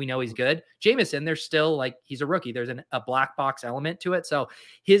healthy. We know he's good. Jameson, there's still like, he's a rookie. There's a black box element to it. So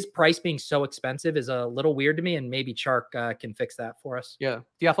his price being so expensive is a little weird to me, and maybe Chark can fix that for us. Yeah.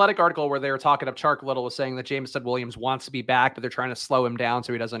 The Athletic article where they were talking up Chark a little was saying that Jameson Williams wants to be back, but they're trying to slow him down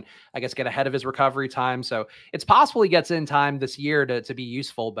so he doesn't, I guess, get ahead of his recovery time. So it's possible he gets in time this year to be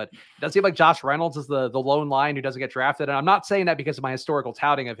useful, but it does seem like Josh Reynolds is the lone line who doesn't get drafted. And I'm not saying that because of my historical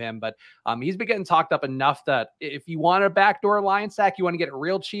touting of him, but he's been getting talked up enough that if you want a backdoor line stack, you want to get it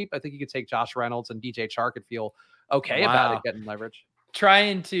real cheap, I think you could take Josh Reynolds and DJ Chark and feel okay about it getting leverage.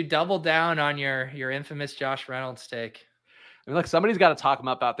 Trying to double down on your infamous Josh Reynolds take. mean, look, somebody's got to talk him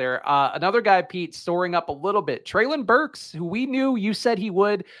up out there. Another guy, Pete, soaring up a little bit. Traylon Burks, who we knew you said he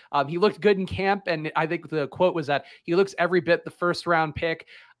would. He looked good in camp, and I think the quote was that he looks every bit the first-round pick.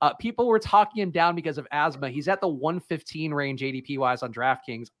 People were talking him down because of asthma. He's at the 115 range ADP-wise on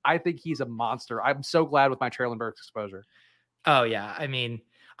DraftKings. I think he's a monster. I'm so glad with my Traylon Burks exposure. Oh, yeah. I mean,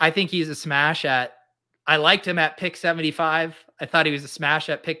 I think he's a smash I liked him at pick 75. I thought he was a smash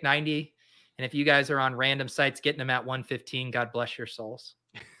at pick 90. And if you guys are on random sites getting them at 115, God bless your souls.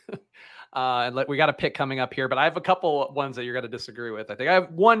 And we got a pick coming up here, but I have a couple ones that you're going to disagree with. I think I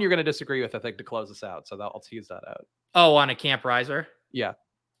have one you're going to disagree with, I think, to close us out. So I'll tease that out. Oh, on a Camp Riser? Yeah.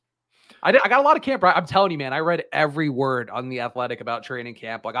 I got a lot of camp. I'm telling you, man, I read every word on The Athletic about training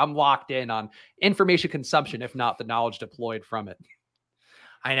camp. Like, I'm locked in on information consumption, if not the knowledge deployed from it.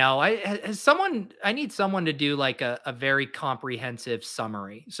 I know. I need someone to do like a very comprehensive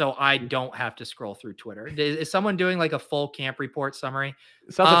summary so I don't have to scroll through Twitter. Is someone doing like a full camp report summary?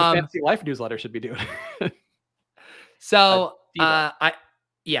 It sounds like a Fantasy Life newsletter should be doing. So I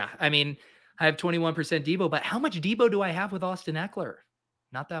mean, I have 21% Debo, but how much Debo do I have with Austin Eckler?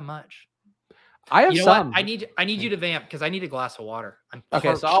 Not that much. I have some. What? I need you to vamp because I need a glass of water.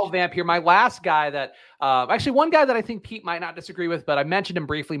 Okay, so I'll vamp here. My last guy that, actually one guy that I think Pete might not disagree with, but I mentioned him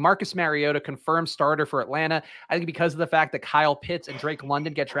briefly, Marcus Mariota, confirmed starter for Atlanta. I think because of the fact that Kyle Pitts and Drake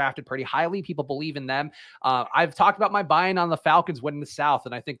London get drafted pretty highly, people believe in them. I've talked about my buy-in on the Falcons winning the South,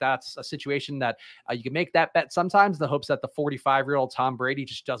 and I think that's a situation that you can make that bet sometimes, the hopes that the 45-year-old Tom Brady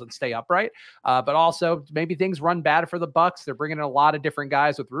just doesn't stay upright. But also maybe things run bad for the Bucs. They're bringing in a lot of different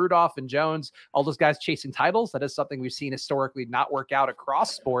guys with Rudolph and Jones, all those guys chasing titles. That is something we've seen historically not work out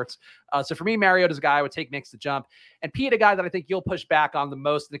across sports. So for me, Mariota's a guy I would take next to jump. And Pete, a guy that I think you'll push back on the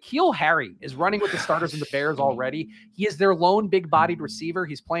most. N'Keal Harry is running with the starters and the Bears already. He is their lone big-bodied receiver.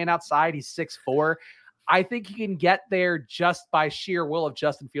 He's playing outside. He's 6'4". I think he can get there just by sheer will of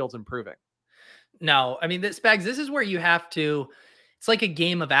Justin Fields improving. No, I mean, Spags, this is where you have to, it's like a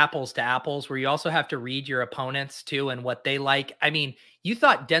game of apples to apples where you also have to read your opponents too and what they like. I mean, you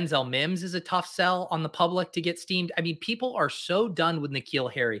thought Denzel Mims is a tough sell on the public to get steamed. I mean, people are so done with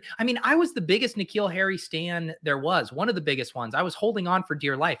N'Keal Harry. I mean, I was the biggest N'Keal Harry stan there was, one of the biggest ones. I was holding on for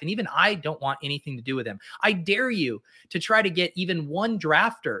dear life. And even I don't want anything to do with him. I dare you to try to get even one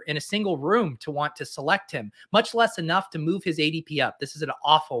drafter in a single room to want to select him, much less enough to move his ADP up. This is an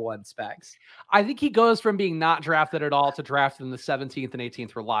awful one, Spags. I think he goes from being not drafted at all to drafted in the 17th and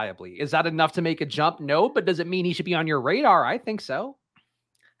 18th reliably. Is that enough to make a jump? No, but does it mean he should be on your radar? I think so.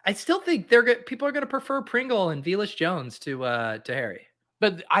 I still think people are going to prefer Pringle and Velus Jones to Harry.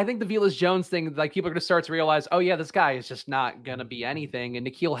 But I think the Velus Jones thing, like people are going to start to realize, oh yeah, this guy is just not going to be anything. And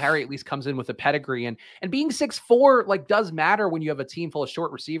N'Keal Harry at least comes in with a pedigree, and being 6'4" like does matter when you have a team full of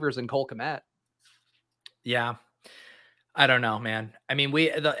short receivers and Cole Kmet. Yeah, I don't know, man. I mean,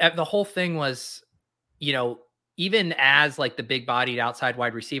 the whole thing was, you know, even as like the big bodied outside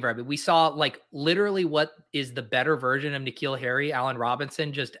wide receiver, I mean, we saw like literally what is the better version of N'Keal Harry, Allen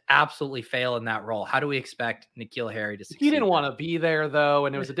Robinson, just absolutely fail in that role. How do we expect N'Keal Harry to succeed? He didn't want to be there though,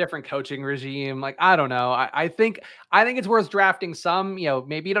 and it was a different coaching regime. Like, I don't know. I think it's worth drafting some. You know,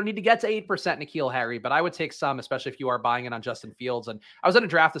 maybe you don't need to get to 8% N'Keal Harry, but I would take some, especially if you are buying it on Justin Fields. And I was in a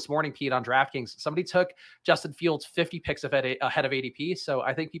draft this morning, Pete, on DraftKings. Somebody took Justin Fields 50 picks ahead of ADP, so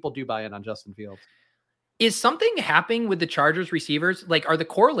I think people do buy in on Justin Fields. Is something happening with the Chargers receivers? Like, are the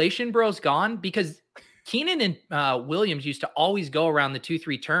correlation bros gone? Because Keenan and Williams used to always go around the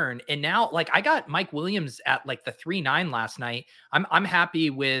 2-3 turn. And now, like, I got Mike Williams at like the 3-9 last night. I'm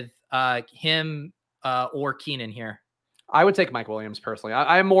happy with him or Keenan here. I would take Mike Williams personally.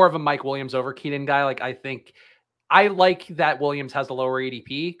 I'm more of a Mike Williams over Keenan guy. Like, I think I like that Williams has the lower ADP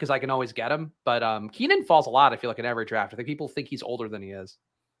because I can always get him. But Keenan falls a lot, I feel like, in every draft. I think people think he's older than he is.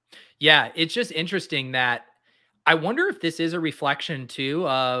 Yeah, it's just interesting that I wonder if this is a reflection too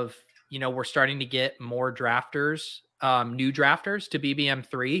of, you know, we're starting to get more drafters, new drafters to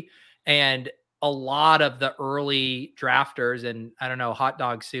BBM3, and a lot of the early drafters, and I don't know, hot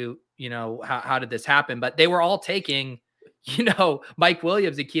dog suit, you know, how did this happen? But they were all taking, you know, Mike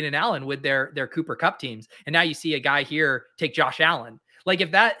Williams and Keenan Allen with their Cooper Kupp teams. And now you see a guy here take Josh Allen. Like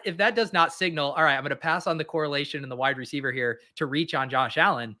if that does not signal, all right, I'm going to pass on the correlation and the wide receiver here to reach on Josh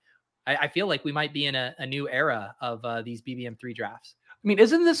Allen, I feel like we might be in a new era of these BBM3 drafts. I mean,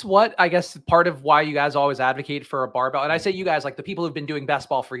 isn't this what I guess part of why you guys always advocate for a barbell? And I say you guys, like the people who've been doing best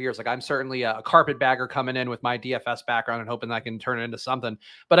ball for years. Like I'm certainly a carpetbagger coming in with my DFS background and hoping that I can turn it into something.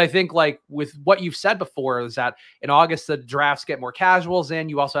 But I think like with what you've said before is that in August the drafts get more casuals in.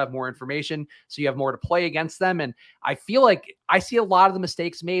 You also have more information, so you have more to play against them. And I feel like I see a lot of the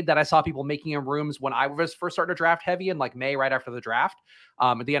mistakes made that I saw people making in rooms when I was first starting to draft heavy in like May, right after the draft,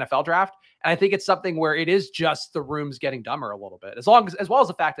 the NFL draft. And I think it's something where it is just the rooms getting dumber a little bit, as well as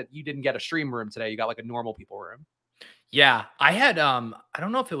the fact that you didn't get a stream room today. You got like a normal people room. Yeah, I had I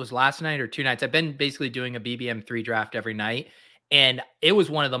don't know if it was last night or 2 nights. I've been basically doing a BBM3 draft every night, and it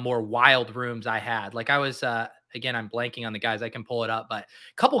was one of the more wild rooms I had. Like I was again, I'm blanking on the guys. I can pull it up, but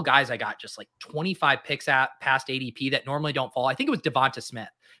a couple guys I got just like 25 picks at past ADP that normally don't fall. I think it was Devonta Smith.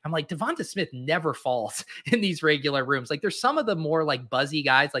 I'm like, Devonta Smith never falls in these regular rooms. Like there's some of the more like buzzy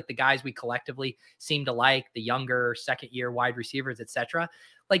guys, like the guys we collectively seem to like, the younger second year wide receivers, etc.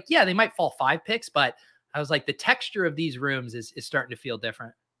 Like, yeah, they might fall 5 picks, but I was like, the texture of these rooms is starting to feel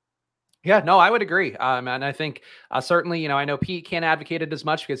different. Yeah, no, I would agree. And I think certainly, I know Pete can't advocate it as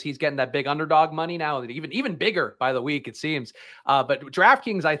much because he's getting that big underdog money now, even bigger by the week, it seems. But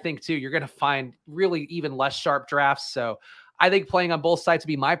DraftKings, I think too, you're going to find really even less sharp drafts. So I think playing on both sides would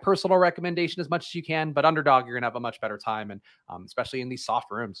be my personal recommendation as much as you can. But underdog, you're going to have a much better time, and especially in these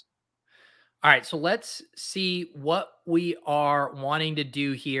soft rooms. All right, so let's see what we are wanting to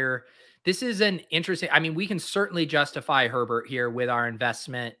do here. This is an interesting. I mean, we can certainly justify Herbert here with our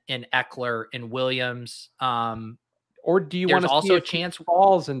investment in Eckler and Williams. Or do you want There's to also see a chance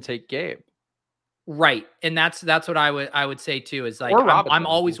falls and take Gabe? Right, and that's what I would say too. Is like I'm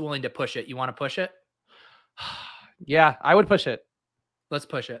always willing to push it. You want to push it? Yeah, I would push it. Let's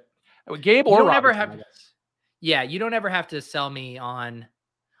push it. Gabe or Robinson, yeah, you don't ever have to sell me on.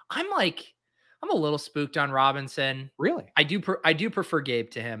 I'm a little spooked on Robinson. Really? I do prefer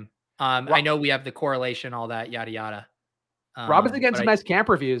Gabe to him. I know we have the correlation, all that yada yada. Robinson getting some nice camp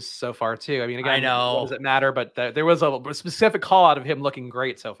reviews so far too. I mean, again, I know. What does it matter? But there was a specific call out of him looking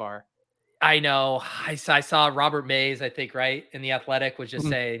great so far. I know. I saw Robert Mays, I think, right in the Athletic was just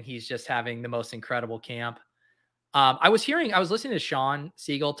saying he's just having the most incredible camp. I was listening to Sean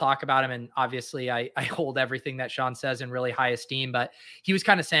Siegel talk about him, and obviously I hold everything that Sean says in really high esteem, but he was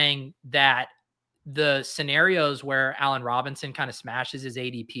kind of saying that the scenarios where Allen Robinson kind of smashes his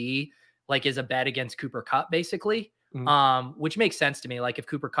ADP, like is a bet against Cooper Kupp, basically, which makes sense to me. Like if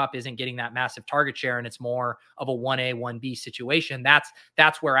Cooper Kupp isn't getting that massive target share and it's more of a 1A, 1B situation,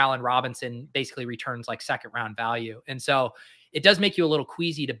 that's where Allen Robinson basically returns like second round value. And so it does make you a little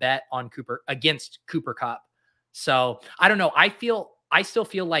queasy to bet on against Cooper Kupp. So I don't know. I still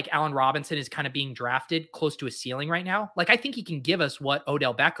feel like Allen Robinson is kind of being drafted close to a ceiling right now. Like I think he can give us what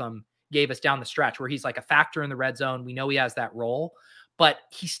Odell Beckham gave us down the stretch, where he's like a factor in the red zone. We know he has that role, but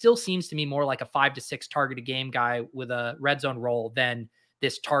he still seems to me more like a 5 to 6 target a game guy with a red zone role than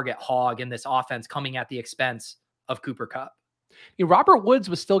this target hog in this offense coming at the expense of Cooper Kupp. Robert Woods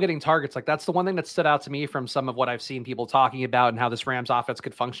was still getting targets. Like that's the one thing that stood out to me from some of what I've seen people talking about and how this Rams offense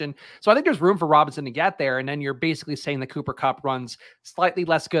could function. So I think there's room for Robinson to get there. And then you're basically saying that Cooper Kupp runs slightly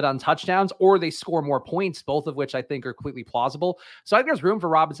less good on touchdowns, or they score more points, both of which I think are completely plausible. So I think there's room for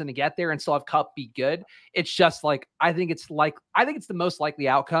Robinson to get there and still have Kupp be good. It's just like, I think it's the most likely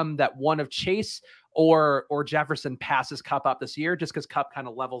outcome that one of Chase or Jefferson passes Kupp up this year, just because Kupp kind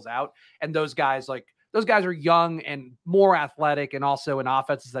of levels out. And those guys are young and more athletic and also in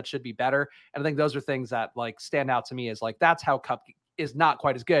offenses that should be better. And I think those are things that like stand out to me as like, that's how Kupp is not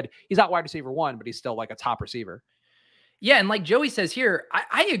quite as good. He's not wide receiver 1, but he's still like a top receiver. Yeah. And like Joey says here,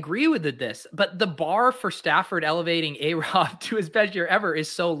 I agree with this, but the bar for Stafford elevating A-Rob to his best year ever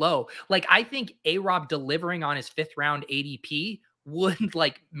is so low. Like I think A-Rob delivering on his 5th round ADP would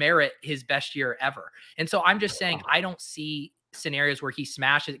like merit his best year ever. And so I'm just saying, I don't see scenarios where he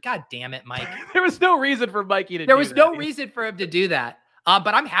smashes it. God damn it, Mike. There was no reason for Mikey to There was no reason for him to do that.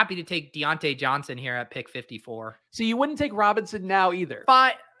 But I'm happy to take Deontay Johnson here at pick 54. So you wouldn't take Robinson now either?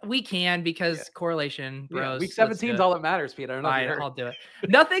 But we can because correlation, bros. Yeah, week 17 is all that matters, Pete. I'll do it.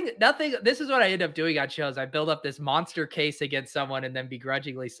 Nothing. This is what I end up doing on shows. I build up this monster case against someone and then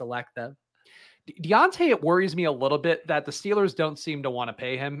begrudgingly select them. Deontay, it worries me a little bit that the Steelers don't seem to want to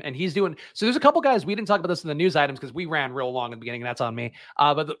pay him, and he's doing so. There's a couple guys, we didn't talk about this in the news items because we ran real long in the beginning, and that's on me.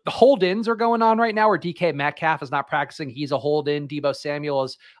 But the hold-ins are going on right now where DK Metcalf is not practicing. He's a hold-in. Deebo Samuel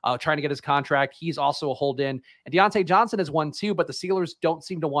is trying to get his contract. He's also a hold-in. And Deontay Johnson is one too, but the Steelers don't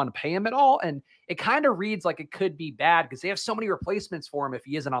seem to want to pay him at all. And it kind of reads like it could be bad because they have so many replacements for him if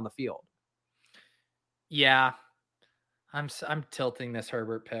he isn't on the field. Yeah. I'm tilting this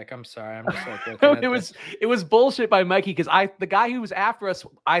Herbert pick. I'm sorry. I'm just like looking at this. It was bullshit by Mikey because the guy who was after us,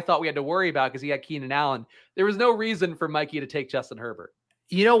 I thought we had to worry about because he had Keenan Allen. There was no reason for Mikey to take Justin Herbert.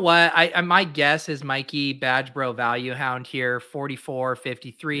 You know what? I my guess is Mikey Badge Bro value hound here, 44,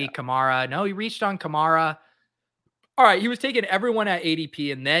 53, Kamara. No, he reached on Kamara. All right, he was taking everyone at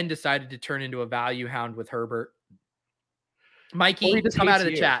ADP and then decided to turn into a value hound with Herbert. Mikey, come out of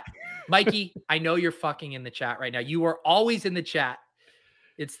the chat. Mikey, I know you're fucking in the chat right now. You are always in the chat.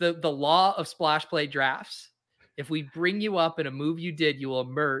 It's the law of splash play drafts. If we bring you up in a move you did, you will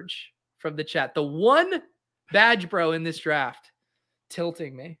emerge from the chat. The one Badge Bro in this draft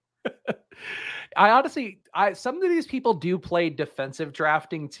tilting me. I honestly, some of these people do play defensive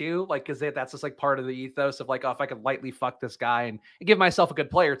drafting too, like because that's just like part of the ethos of like, oh, if I could lightly fuck this guy and give myself a good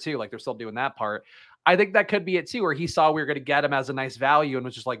player too, like they're still doing that part. I think that could be it too, where he saw we were going to get him as a nice value and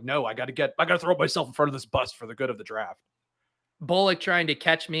was just like, no, I got to throw myself in front of this bus for the good of the draft. Bullock trying to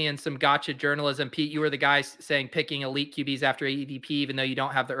catch me in some gotcha journalism. Pete, you were the guy saying picking elite QBs after ADP, even though you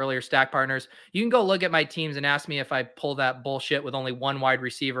don't have the earlier stack partners. You can go look at my teams and ask me if I pull that bullshit with only one wide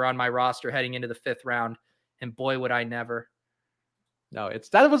receiver on my roster heading into the 5th round. And boy, would I never. No,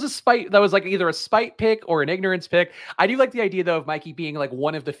 that was a spite. That was like either a spite pick or an ignorance pick. I do like the idea though of Mikey being like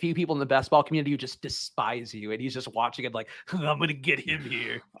one of the few people in the best ball community who just despise you, and he's just watching it like, I'm gonna get him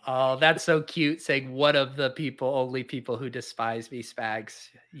here. Oh, that's so cute. Saying one of the only people who despise me, Spags.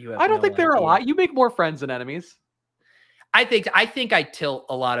 I don't think there are a lot. You make more friends than enemies. I think I tilt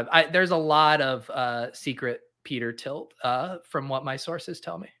a lot of. There's a lot of secret Peter tilt from what my sources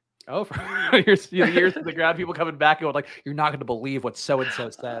tell me. Oh, for years of the ground, people coming back and going like, "You're not going to believe what so and so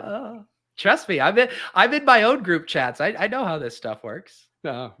said." Trust me, I'm in my own group chats. I know how this stuff works.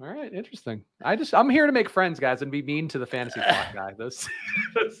 Oh, all right, interesting. I'm here to make friends, guys, and be mean to the fantasy flock guy. Those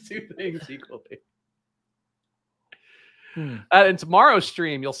two things equally. In tomorrow's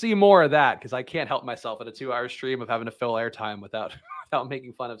stream, you'll see more of that because I can't help myself in a 2-hour stream of having to fill airtime without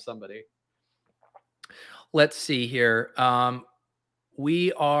making fun of somebody. Let's see here.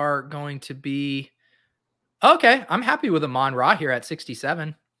 We are going to be okay. I'm happy with Amon-Ra here at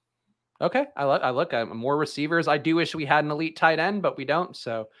 67. Okay, I look at more receivers. I do wish we had an elite tight end, but we don't.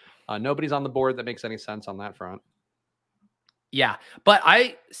 So nobody's on the board that makes any sense on that front. Yeah, but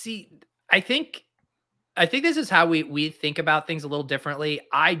I think this is how we think about things a little differently.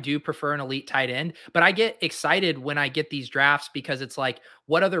 I do prefer an elite tight end, but I get excited when I get these drafts because it's like,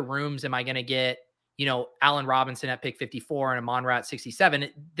 what other rooms am I going to get? You know, Allen Robinson at pick 54 and Amon-Ra at 67.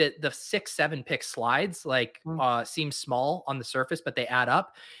 The 6-7 pick slides seem small on the surface, but they add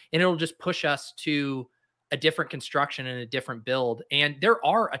up, and it'll just push us to a different construction and a different build. And there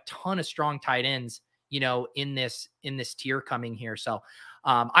are a ton of strong tight ends, you know, in this tier coming here. So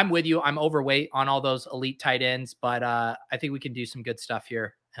I'm with you. I'm overweight on all those elite tight ends, but I think we can do some good stuff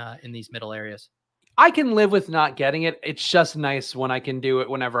here in these middle areas. I can live with not getting it. It's just nice when I can do it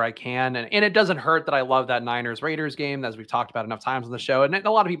whenever I can. And it doesn't hurt that I love that Niners-Raiders game, as we've talked about enough times on the show. And a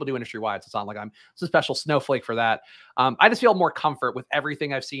lot of people do industry-wide, so it's not like I'm a special snowflake for that. I just feel more comfort with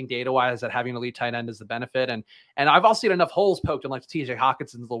everything I've seen data-wise that having an elite tight end is the benefit. And I've also seen enough holes poked in like TJ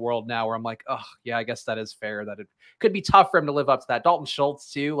Hawkinson's the world now where I'm like, oh, yeah, I guess that is fair, that it could be tough for him to live up to that. Dalton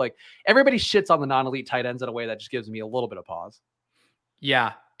Schultz, too. Like, everybody shits on the non-elite tight ends in a way that just gives me a little bit of pause.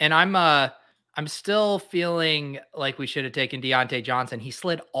 Yeah, and I'm still feeling like we should have taken Deontay Johnson. He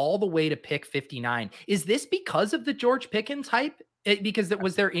slid all the way to pick 59. Is this because of the George Pickens hype?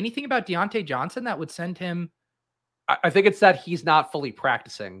 Was there anything about Deontay Johnson that would send him? I think it's that he's not fully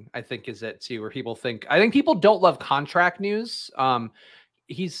practicing, I think is it too, where people think, I think people don't love contract news.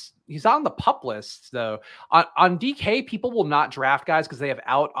 He's on the pup list though. On DK, people will not draft guys because they have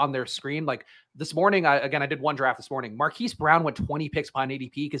out on their screen. Like this morning, I did one draft this morning. Marquise Brown went 20 picks behind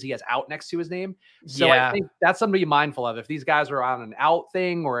ADP because he has out next to his name. So yeah. I think that's something to be mindful of. If these guys are on an out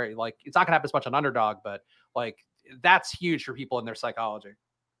thing, or like it's not gonna happen as much on underdog, but like that's huge for people in their psychology.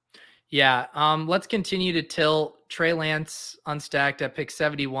 Yeah. Let's continue to tilt. Trey Lance unstacked at pick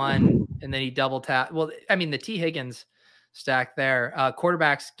 71, and then he double tap. Well, I mean the T Higgins stack there.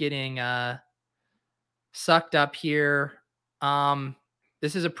 Quarterbacks getting sucked up here.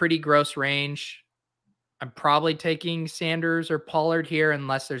 This is a pretty gross range. I'm probably taking Sanders or Pollard here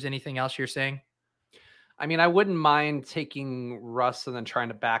unless there's anything else you're saying. I mean, I wouldn't mind taking Russ and then trying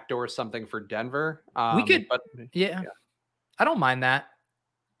to backdoor something for Denver. We could, but yeah, I don't mind that.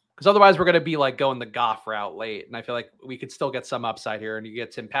 Because otherwise we're going to be like going the Goff route late. And I feel like we could still get some upside here. And you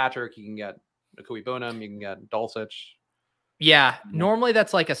get Tim Patrick, you can get Nakui Bonham, you can get Dulcich. Yeah, normally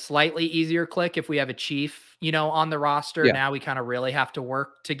that's like a slightly easier click if we have a Chief, on the roster. Yeah. Now we kind of really have to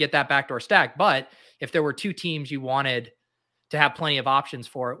work to get that backdoor stack. But if there were two teams you wanted to have plenty of options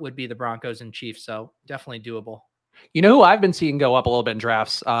for it would be the Broncos and Chiefs. So definitely doable. You know who I've been seeing go up a little bit in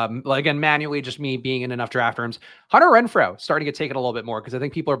drafts? Like again, manually, just me being in enough draft rooms. Hunter Renfrow starting to get taken a little bit more because I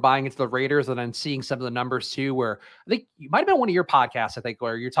think people are buying into the Raiders, and then seeing some of the numbers too. Where I think you might have been one of your podcasts, I think,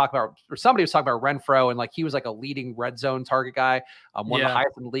 where you're talking about, or somebody was talking about Renfrow, and like he was like a leading red zone target guy, one of the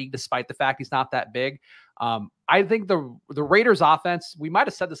highest in the league, despite the fact he's not that big. I think the Raiders offense, we might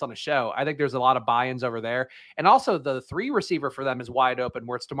have said this on the show. I think there's a lot of buy-ins over there. And also the 3 receiver for them is wide open,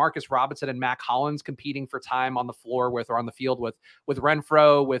 where it's Demarcus Robinson and Mac Hollins competing for time on the floor with, or on the field with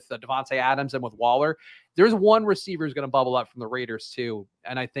Renfrow, with Devontae Adams, and with Waller. There's one receiver who's going to bubble up from the Raiders too.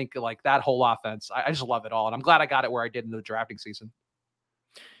 And I think like that whole offense, I just love it all. And I'm glad I got it where I did in the drafting season.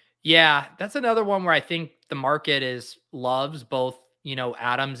 Yeah, that's another one where I think the market loves both,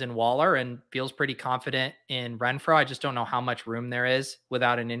 Adams and Waller, and feels pretty confident in Renfrow. I just don't know how much room there is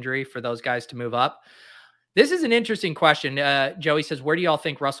without an injury for those guys to move up. This is an interesting question. Joey says, where do y'all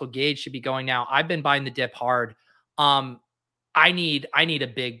think Russell Gage should be going now? I've been buying the dip hard. I need a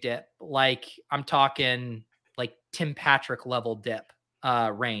big dip. Like I'm talking like Tim Patrick level dip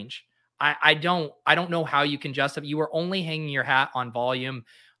range. I don't know how you can justify. You were only hanging your hat on volume.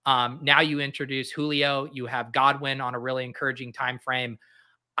 Now you introduce Julio, you have Godwin on a really encouraging time frame.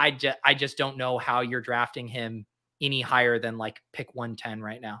 I just don't know how you're drafting him any higher than like pick 110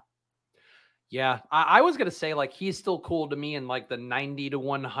 right now. Yeah, I was going to say like he's still cool to me in like the 90 to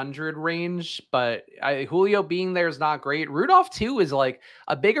 100 range, but Julio being there is not great. Rudolph too is like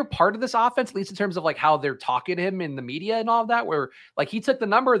a bigger part of this offense, at least in terms of like how they're talking to him in the media and all of that, where like he took the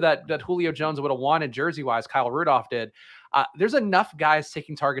number that Julio Jones would have wanted jersey wise, Kyle Rudolph did. There's enough guys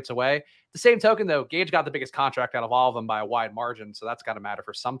taking targets away. The same token, though, Gage got the biggest contract out of all of them by a wide margin, so that's got to matter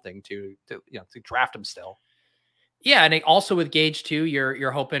for something to draft him still. Yeah, and also with Gage too,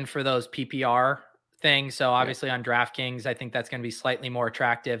 you're hoping for those PPR things. So obviously on DraftKings, I think that's going to be slightly more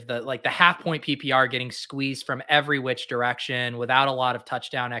attractive. The half point PPR getting squeezed from every which direction without a lot of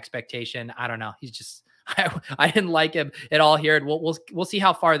touchdown expectation. I don't know. He's just I didn't like him at all here. And we'll see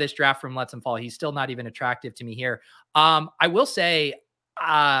how far this draft room lets him fall. He's still not even attractive to me here. I will say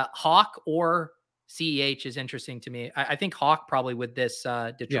Hawk or CEH is interesting to me. I think Hawk probably with this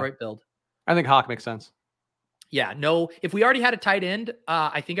Detroit build. I think Hawk makes sense. Yeah, no, if we already had a tight end,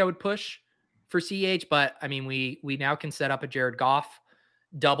 I think I would push for CEH, but I mean, we now can set up a Jared Goff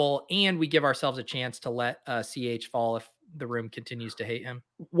double, and we give ourselves a chance to let CEH fall if the room continues to hate him.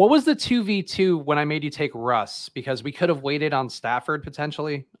 What was the 2v2 when I made you take Russ? Because we could have waited on Stafford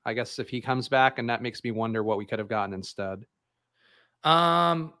potentially, I guess, if he comes back, and that makes me wonder what we could have gotten instead.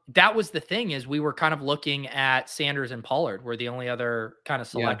 That was the thing, is we were kind of looking at Sanders and Pollard were the only other kind of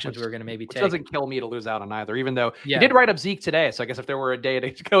selections we were going to maybe take. Doesn't kill me to lose out on either, even though you did write up Zeke today. So I guess if there were a day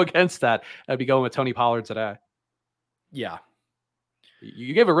to go against that, I'd be going with Tony Pollard today. Yeah.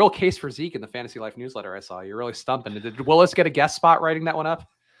 You gave a real case for Zeke in the Fantasy Life newsletter I saw. You're really stumping. Did Willis get a guest spot writing that one up?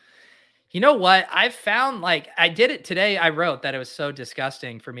 You know what? I've found, like, I did it today. I wrote that it was so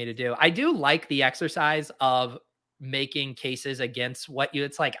disgusting for me to do. I do like the exercise of making cases against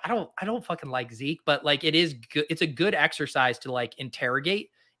it's like, I don't fucking like Zeke, but like it is good. It's a good exercise to like interrogate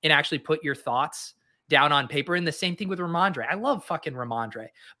and actually put your thoughts down on paper. And the same thing with Ramondre. I love fucking Ramondre,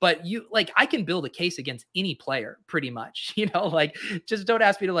 but I can build a case against any player pretty much, like just don't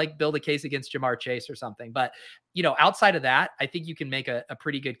ask me to like build a case against Jamar Chase or something. But outside of that, I think you can make a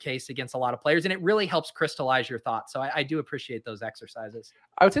pretty good case against a lot of players, and it really helps crystallize your thoughts. So I do appreciate those exercises.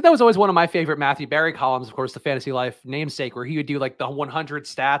 I would say that was always one of my favorite Matthew Berry columns, of course, the Fantasy Life namesake, where he would do like the 100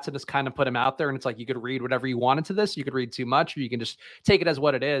 stats and just kind of put them out there. And it's like, you could read whatever you wanted to this. You could read too much, or you can just take it as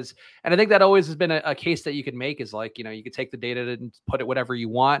what it is. And I think that always has been a case that you could make, is like, you could take the data and put it whatever you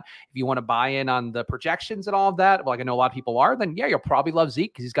want. If you want to buy in on the projections and all of that, like I know a lot of people are, then yeah, you'll probably love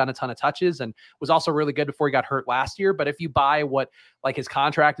Zeke because he's gotten a ton of touches and was also really good before he got hurt last year. But if you buy what, like, his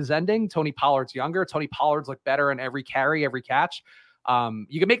contract is ending, Tony Pollard's younger, Tony Pollard's look better in every carry, every catch.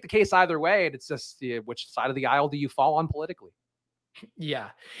 You can make the case either way, and it's just which side of the aisle do you fall on politically? Yeah.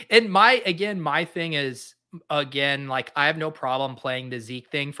 And my thing is, again, like, I have no problem playing the Zeke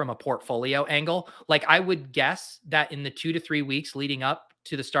thing from a portfolio angle. Like, I would guess that in the 2 to 3 weeks leading up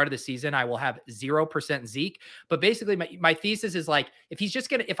to the start of the season, I will have 0% Zeke. But basically my thesis is like,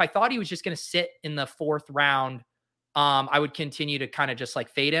 if I thought he was just going to sit in the 4th round, I would continue to kind of just like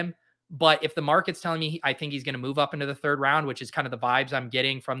fade him. But if the market's telling me I think he's going to move up into the 3rd round, which is kind of the vibes I'm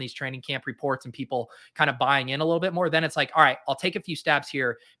getting from these training camp reports and people kind of buying in a little bit more, then it's like, all right, I'll take a few stabs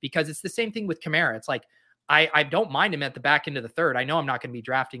here, because it's the same thing with Kamara. It's like, I don't mind him at the back end of the 3rd. I know I'm not going to be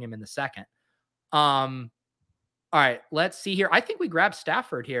drafting him in the 2nd. All right, let's see here. I think we grabbed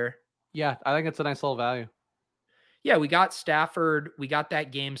Stafford here. Yeah, I think it's a nice little value. Yeah, we got Stafford, we got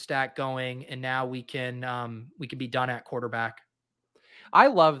that game stack going, and now we can be done at quarterback. I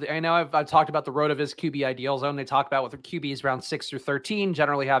know I've talked about the RotoViz QB ideal zone. They talk about with their QBs around 6 through 13,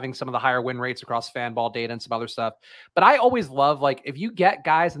 generally having some of the higher win rates across fan ball data and some other stuff. But I always love, like, if you get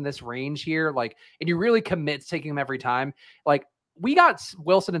guys in this range here, like, and you really commit to taking them every time, like, we got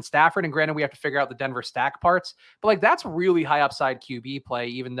Wilson and Stafford, and granted, we have to figure out the Denver stack parts, but like that's really high upside QB play,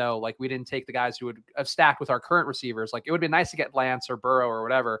 even though like we didn't take the guys who would have stacked with our current receivers. Like it would be nice to get Lance or Burrow or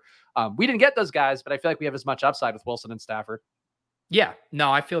whatever. We didn't get those guys, but I feel like we have as much upside with Wilson and Stafford. Yeah,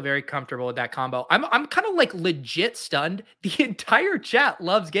 no, I feel very comfortable with that combo. I'm kind of like legit stunned. The entire chat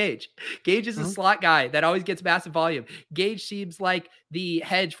loves Gage. Gage is a slot guy that always gets massive volume. Gage seems like the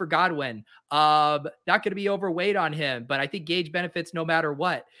hedge for Godwin. Not going to be overweight on him, but I think Gage benefits no matter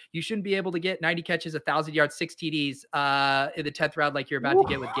what. You shouldn't be able to get 90 catches, 1,000 yards, 6 TDs in the 10th round like you're about to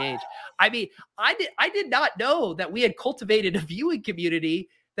get with Gage. I mean, I did not know that we had cultivated a viewing community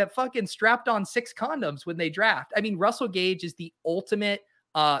that fucking strapped on 6 condoms when they draft. I mean, Russell Gage is the ultimate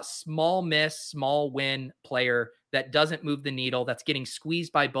small miss, small win player that doesn't move the needle, that's getting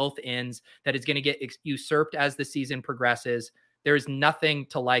squeezed by both ends, that is going to get usurped as the season progresses. There's nothing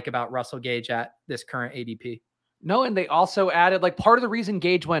to like about Russell Gage at this current ADP. No, and they also added, like, part of the reason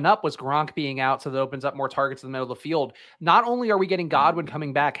Gage went up was Gronk being out, so that opens up more targets in the middle of the field. Not only are we getting Godwin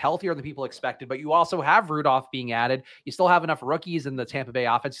coming back healthier than people expected, but you also have Rudolph being added. You still have enough rookies in the Tampa Bay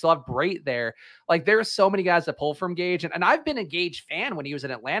offense. You still have Brait there. Like, there's so many guys that pull from Gage, and I've been a Gage fan when he was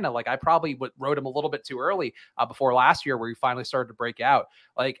in Atlanta. Like, I probably wrote him a little bit too early before last year where he finally started to break out.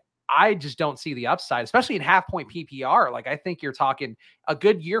 Like, I just don't see the upside, especially in half point PPR. Like, I think you're talking a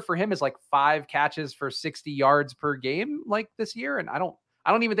good year for him is like 5 catches for 60 yards per game, like this year. And I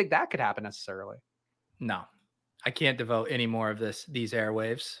don't even think that could happen necessarily. No, I can't devote any more of these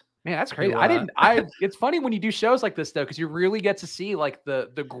airwaves. Man, that's crazy. It's funny when you do shows like this though, because you really get to see like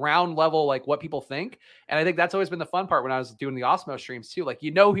the ground level, like what people think. And I think that's always been the fun part when I was doing the Osmo streams too. Like,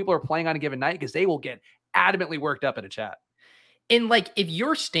 people are playing on a given night because they will get adamantly worked up in a chat. And like, if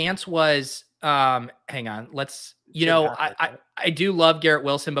your stance was, hang on, let's, I do love Garrett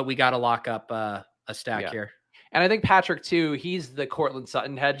Wilson, but we got to lock up a stack here. And I think Patrick too, he's the Cortland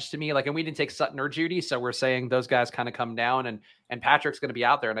Sutton hedge to me. Like, and we didn't take Sutton or Judy. So we're saying those guys kind of come down and Patrick's going to be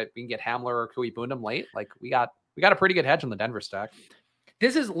out there, and we can get Hamler or Kui Boondum late. Like, we got a pretty good hedge on the Denver stack.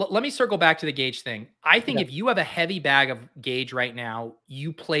 Let me circle back to the Gage thing. I think if you have a heavy bag of Gage right now,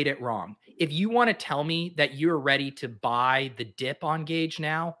 you played it wrong. If you want to tell me that you're ready to buy the dip on Gage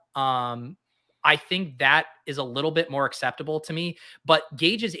now, I think that is a little bit more acceptable to me. But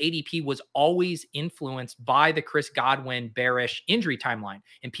Gage's ADP was always influenced by the Chris Godwin bearish injury timeline.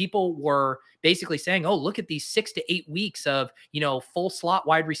 And people were basically saying, oh, look at these 6 to 8 weeks of, full slot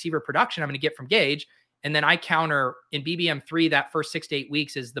wide receiver production I'm going to get from Gage. And then I counter in BBM3, that first 6 to 8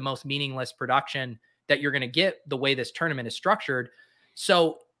 weeks is the most meaningless production that you're going to get the way this tournament is structured.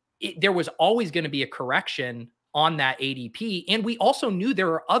 So there was always going to be a correction on that ADP. And we also knew there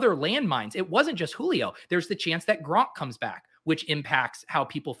were other landmines. It wasn't just Julio. There's the chance that Gronk comes back, which impacts how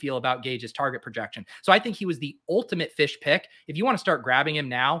people feel about Gage's target projection. So I think he was the ultimate fish pick. If you want to start grabbing him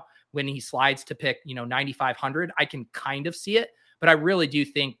now when he slides to pick, 9,500, I can kind of see it. But I really do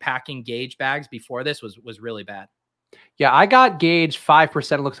think packing Gage bags before this was really bad. Yeah, I got Gage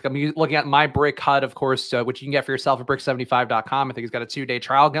 5%. It looks like I'm looking at my Brick HUD, of course, which you can get for yourself at brick75.com. I think he's got a 2-day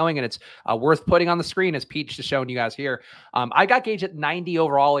trial going, and it's worth putting on the screen as Peach is showing you guys here. I got Gage at 90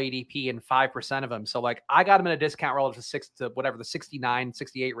 overall ADP and 5% of him. So, like, I got him in a discount relative to whatever the 69,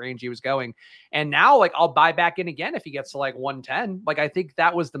 68 range he was going. And now, like, I'll buy back in again if he gets to like 110. Like, I think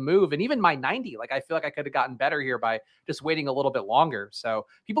that was the move. And even my 90, like, I feel like I could have gotten better here by just waiting a little bit longer. So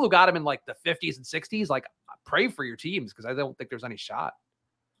people who got him in like the 50s and 60s, like, pray for your teams because I don't think there's any shot.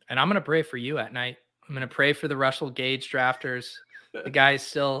 And I'm going to pray for you at night. I'm going to pray for the Russell Gage drafters. The guy's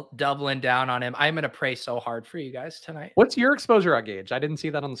still doubling down on him. I'm going to pray so hard for you guys tonight. What's your exposure on Gage? I didn't see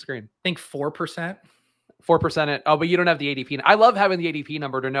that on the screen. I think 4%. 4%. But you don't have the ADP. I love having the ADP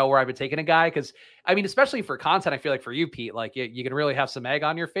number to know where I've been taking a guy. Cause I mean, especially for content, I feel like for you, Pete, like you can really have some egg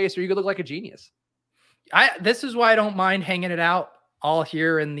on your face or you could look like a genius. This is why I don't mind hanging it out all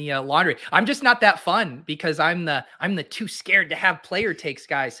here in the laundry. I'm just not that fun because I'm the too scared to have player takes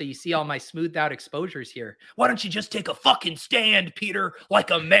guy. So you see all my smoothed out exposures here. Why don't you just take a fucking stand, Peter, like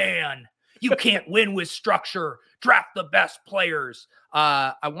a man? You can't win with structure. Draft the best players.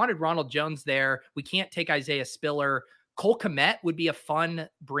 I wanted Ronald Jones there. We can't take Isaiah Spiller. Cole Kmet would be a fun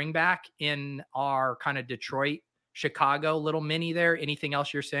bring back in our kind of Detroit, Chicago little mini there. Anything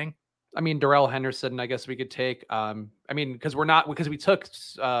else you're saying? I mean, Darrell Henderson, I guess we could take. I mean, because we took,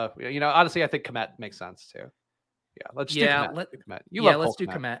 honestly, I think Kmet makes sense too. Yeah, let's do Yeah, Kmet. Do Kmet. You yeah, love let's Cole do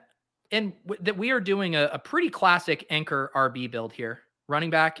Kmet. Komet. And that we are doing a pretty classic anchor RB build here. Running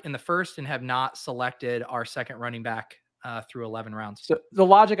back in the first and have not selected our second running back through 11 rounds. So the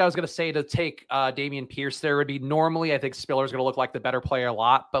logic I was going to say to take Dameon Pierce there would be normally I think Spiller's going to look like the better player a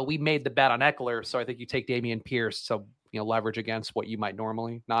lot, but we made the bet on Eckler, so I think you take Dameon Pierce, so leverage against what you might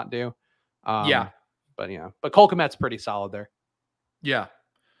normally not do. Yeah, but Cole Kmet's pretty solid there. yeah.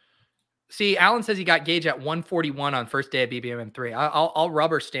 See, Alan says he got Gage at 141 on first day of BBM 3. I'll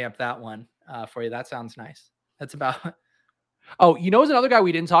rubber stamp that one for you. That sounds nice. That's about. Oh, who's another guy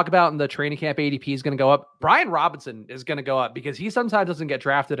we didn't talk about in the training camp ADP is going to go up? Brian Robinson is going to go up because he sometimes doesn't get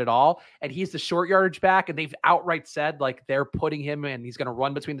drafted at all. And he's the short yardage back. And they've outright said like they're putting him in. He's going to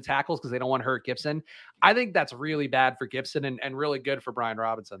run between the tackles because they don't want to hurt Gibson. I think that's really bad for Gibson and really good for Brian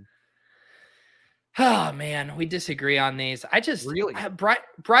Robinson. Oh man, we disagree on these. Really,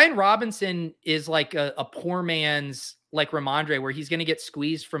 Brian Robinson is like a poor man's like Ramondre, where he's going to get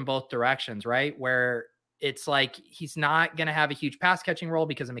squeezed from both directions, right? Where it's like he's not going to have a huge pass catching role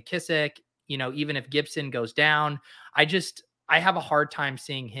because of McKissick. Even if Gibson goes down, I have a hard time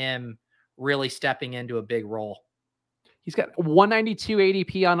seeing him really stepping into a big role. He's got 192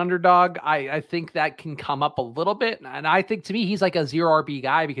 ADP on Underdog. I think that can come up a little bit. And I think to me, he's like a 0 RB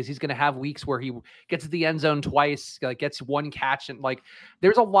guy because he's going to have weeks where he gets to the end zone twice, like gets one catch. And like,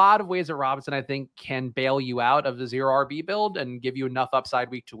 there's a lot of ways that Robinson, I think, can bail you out of the 0 RB build and give you enough upside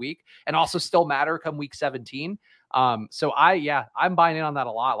week to week and also still matter come week 17. I'm buying in on that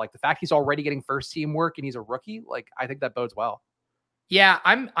a lot. Like the fact he's already getting first team work and he's a rookie, like I think that bodes well. Yeah,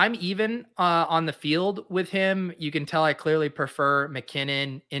 I'm even on the field with him. You can tell I clearly prefer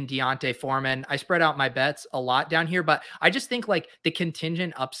McKinnon and Deontay Foreman. I spread out my bets a lot down here, but I just think like the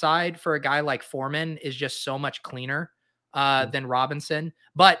contingent upside for a guy like Foreman is just so much cleaner than Robinson.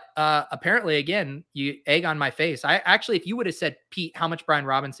 But apparently, again, you egg on my face. I actually, if you would have said, Pete, how much Brian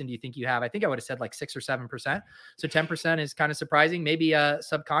Robinson do you think you have? I think I would have said like 6 or 7%. So 10% is kind of surprising. Maybe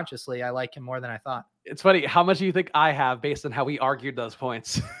subconsciously, I like him more than I thought. It's funny. How much do you think I have based on how we argued those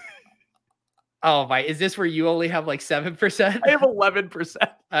points? Oh my, is this where you only have like 7%? I have 11%.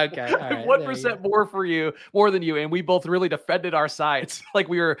 Okay. All right, 1% more than you. And we both really defended our sides. Like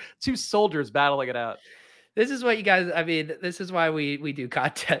we were two soldiers battling it out. This is what you guys, this is why we do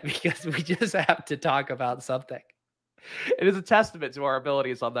content, because we just have to talk about something. It is a testament to our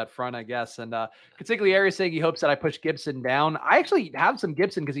abilities on that front, I guess. And Consigliere is saying he hopes that I push Gibson down. I actually have some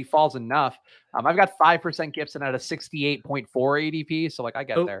Gibson because he falls enough. I've got 5% Gibson at a 68.4 ADP. So like I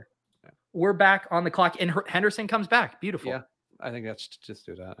get there. Yeah. We're back on the clock and Henderson comes back. Beautiful. Yeah. I think that's just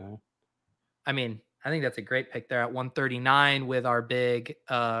do that. I think that's a great pick there at 139 with our big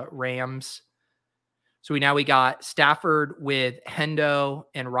Rams. So we got Stafford with Hendo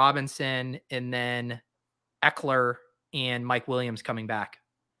and Robinson, and then Eckler and Mike Williams coming back.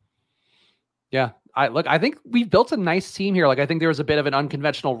 Yeah. I think we've built a nice team here. Like, I think there was a bit of an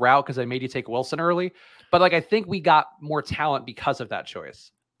unconventional route because I made you take Wilson early, but like, I think we got more talent because of that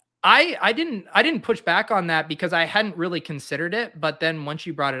choice. I didn't push back on that because I hadn't really considered it. But then once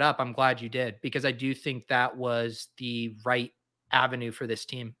you brought it up, I'm glad you did, because I do think that was the right avenue for this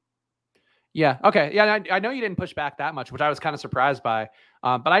team. Yeah. Okay. Yeah. I know you didn't push back that much, which I was kind of surprised by.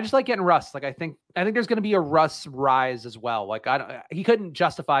 But I just like getting Russ. Like I think there's going to be a Russ rise as well. Like he couldn't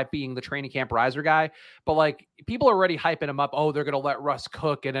justify being the training camp riser guy, but like people are already hyping him up. Oh, they're going to let Russ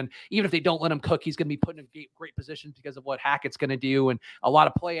cook. And then even if they don't let him cook, he's going to be put in great positions because of what Hackett's going to do and a lot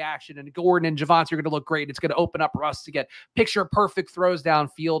of play action, and Gordon and Javonte are going to look great. It's going to open up Russ to get picture perfect throws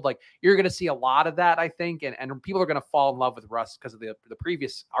downfield. Like you're going to see a lot of that, I think. And people are going to fall in love with Russ because of the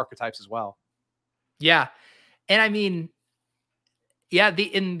previous archetypes as well. Yeah. And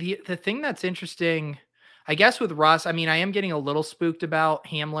the thing that's interesting, I guess, with Russ, I am getting a little spooked about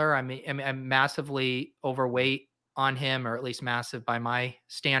Hamler. I'm massively overweight on him, or at least massive by my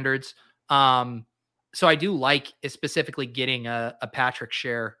standards. So I do like specifically getting a Patrick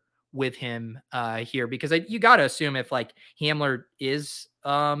share with him here, because you got to assume if like Hamler is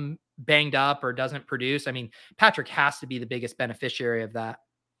banged up or doesn't produce, Patrick has to be the biggest beneficiary of that.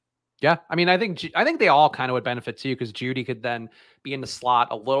 Yeah. I think they all kind of would benefit too, because Judy could then be in the slot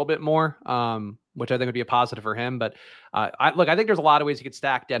a little bit more, which I think would be a positive for him. But I think there's a lot of ways you could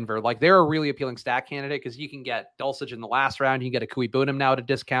stack Denver. Like they're a really appealing stack candidate because you can get Dulcich in the last round. You can get a Kui Boonham now at a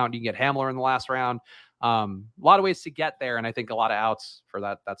discount. You can get Hamler in the last round. A lot of ways to get there. And I think a lot of outs for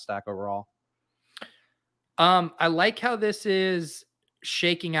that stack overall. I like how this is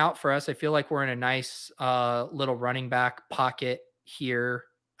shaking out for us. I feel like we're in a nice little running back pocket here.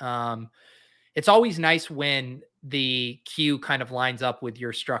 It's always nice when the queue kind of lines up with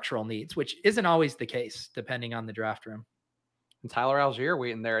your structural needs, which isn't always the case depending on the draft room. And Tyler Algier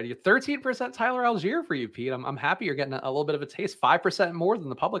waiting there. 13% Tyler Algier for you, Pete. I'm happy you're getting a little bit of a taste. 5% more than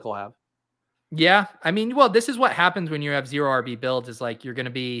the public will have. Yeah. I mean, well, this is what happens when you have zero RB builds, is like you're going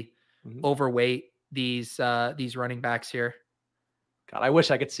to be overweight these running backs here. God, I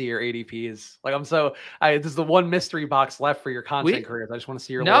wish I could see your ADPs. Like this is the one mystery box left for your content careers. I just want to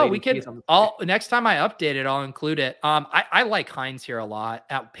see your we could next time I update it, I'll include it. I like Hines here a lot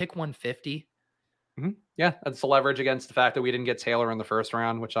at pick 150. Yeah, that's the leverage against the fact that we didn't get Taylor in the first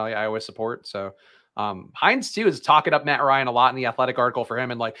round, which I always support. So Hines too is talking up Matt Ryan a lot in the Athletic article for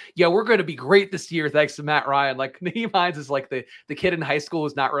him, and like, yeah, we're going to be great this year thanks to Matt Ryan. Like Nyheim Hines is like the kid in high school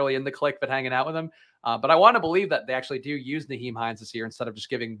who's not really in the clique but hanging out with him. But I want to believe that they actually do use Nyheim Hines this year instead of just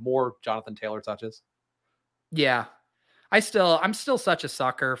giving more Jonathan Taylor touches. Yeah, I'm still such a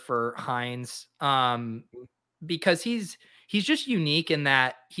sucker for Hines because he's just unique in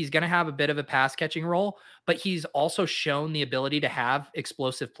that he's going to have a bit of a pass catching role, but he's also shown the ability to have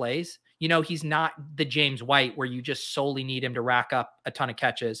explosive plays. You know, he's not the James White where you just solely need him to rack up a ton of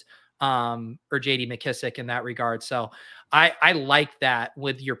catches, or JD McKissick in that regard. So I like that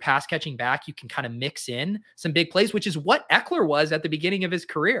with your pass catching back, you can kind of mix in some big plays, which is what Eckler was at the beginning of his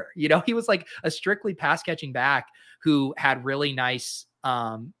career. You know, he was like a strictly pass catching back who had really nice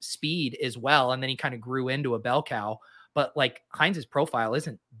speed as well. And then he kind of grew into a bell cow. But like Hines' profile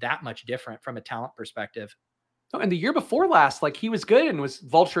isn't that much different from a talent perspective. Oh, and the year before last, like he was good and was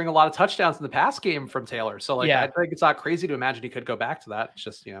vulturing a lot of touchdowns in the pass game from Taylor. So like, I think it's not crazy to imagine he could go back to that. It's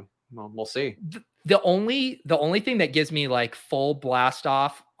just, well, we'll see. The only thing that gives me like full blast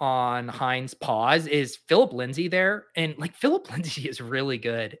off on Hines' pause is Philip Lindsay there. And like Philip Lindsay is really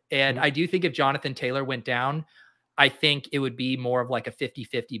good. And I do think if Jonathan Taylor went down, I think it would be more of like a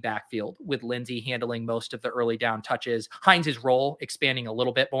 50-50 backfield with Lindsay handling most of the early down touches. Hines' role expanding a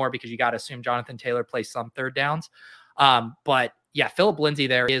little bit more because you got to assume Jonathan Taylor plays some third downs. But yeah, Philip Lindsay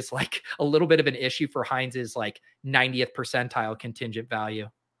there is like a little bit of an issue for Hines' like 90th percentile contingent value.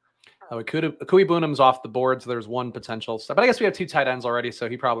 Akui Boonham's off the board, so there's one potential step. But I guess we have two tight ends already, so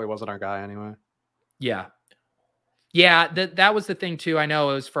he probably wasn't our guy anyway. Yeah. Yeah, that was the thing too. I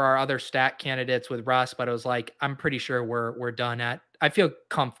know it was for our other stat candidates with Russ, but it was like, I'm pretty sure we're done at. I feel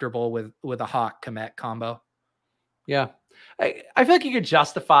comfortable with a Hawk Komet combo. Yeah. I feel like you could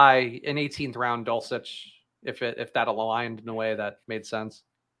justify an 18th round Dulcich if that aligned in a way that made sense.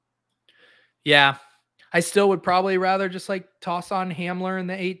 Yeah. I still would probably rather just like toss on Hamler in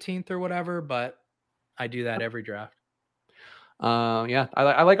the 18th or whatever, but I do that every draft. Yeah,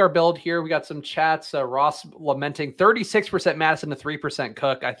 I like our build here. We got some chats. Ross lamenting 36% Madison to 3%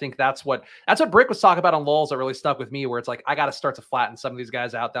 Cook. I think that's what Brick was talking about on Lulz that really stuck with me, where it's like, I got to start to flatten some of these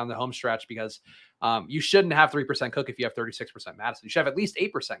guys out down the home stretch because you shouldn't have 3% Cook if you have 36% Madison. You should have at least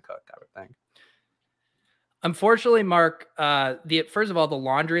 8% Cook, I would think. Unfortunately, Mark, first of all, the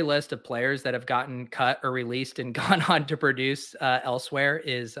laundry list of players that have gotten cut or released and gone on to produce elsewhere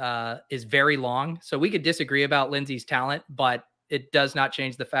is very long. So we could disagree about Lindsay's talent, but it does not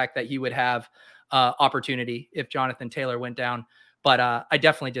change the fact that he would have opportunity if Jonathan Taylor went down. But I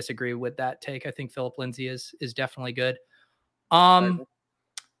definitely disagree with that take. I think Philip Lindsay is definitely good. I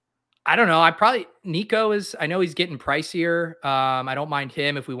don't know. Nico is, I know he's getting pricier. I don't mind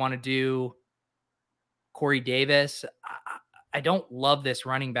him if we want to do Corey Davis. I don't love this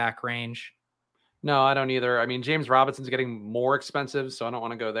running back range. No, I don't either. I mean, James Robinson's getting more expensive, so I don't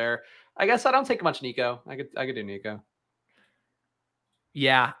want to go there. I guess I don't take much Nico. I could do Nico.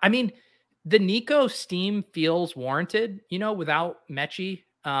 Yeah. I mean, the Nico steam feels warranted, without Mechie,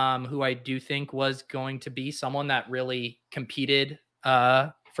 who I do think was going to be someone that really competed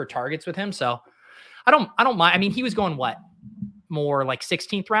for targets with him. So I don't mind. I mean, he was going more like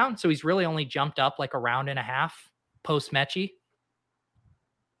 16th round. So he's really only jumped up like a round and a half post Mechie.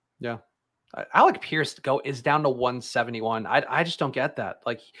 Yeah. Alec Pierce is down to 171. I just don't get that.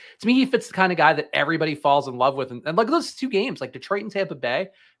 Like, to me, he fits the kind of guy that everybody falls in love with. And like those two games, like Detroit and Tampa Bay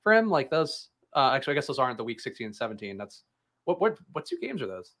for him, like those, actually, I guess those aren't the week 16 and 17. That's what two games are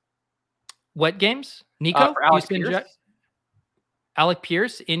those? What games? Nico? For Alec Pierce? Alec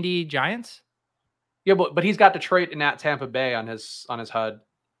Pierce, Indy Giants. Yeah, but he's got Detroit and at Tampa Bay on his HUD.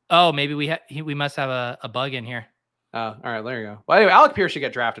 Oh, maybe we must have a bug in here. All right, there you go. Well, anyway, Alec Pierce should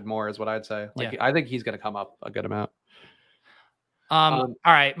get drafted more, is what I'd say. Like, yeah. I think he's going to come up a good amount. All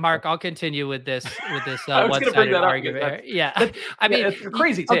right, Mark, I'll continue with this one-sided argument. Yeah, I mean, it's a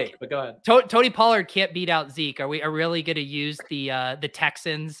crazy take, but go ahead. Tony Pollard can't beat out Zeke. Are we really going to use the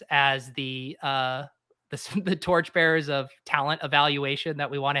Texans as the the torchbearers of talent evaluation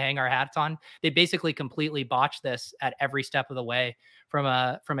that we want to hang our hats on. They basically completely botched this at every step of the way from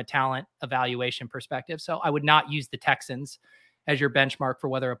a talent evaluation perspective. So I would not use the Texans as your benchmark for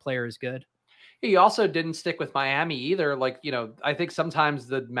whether a player is good. He also didn't stick with Miami either. Like, I think sometimes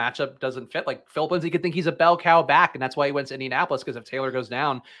the matchup doesn't fit. Like Philip Lindsay could think he's a bell cow back, and that's why he went to Indianapolis, because if Taylor goes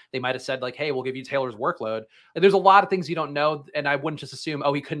down, they might have said like, hey, we'll give you Taylor's workload. And there's a lot of things you don't know, and I wouldn't just assume,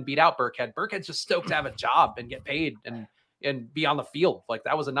 oh, he couldn't beat out Burkhead. Burkhead's just stoked to have a job and get paid and be on the field. Like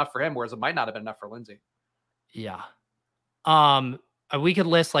that was enough for him, whereas it might not have been enough for Lindsay. Yeah. We could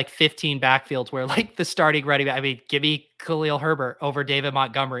list like 15 backfields where like the starting running back, I mean, give me Khalil Herbert over David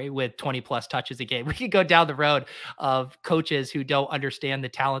Montgomery with 20 plus touches a game. We could go down the road of coaches who don't understand the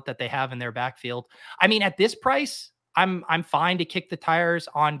talent that they have in their backfield. I mean, at this price, I'm fine to kick the tires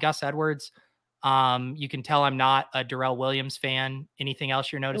on Gus Edwards. You can tell I'm not a Darrell Williams fan. Anything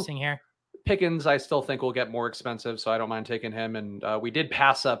else you're noticing here? Pickens, I still think will get more expensive, so I don't mind taking him. And we did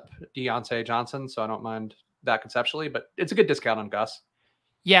pass up Deontay Johnson, so I don't mind that conceptually, but it's a good discount on Gus.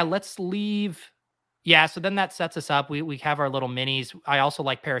 Yeah, let's leave. Yeah, so then that sets us up. We have our little minis. I also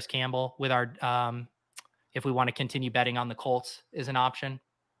like Paris Campbell with our if we want to continue betting on the Colts is an option.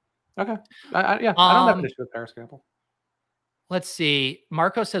 Okay. I don't have an issue with Paris Campbell. Let's see.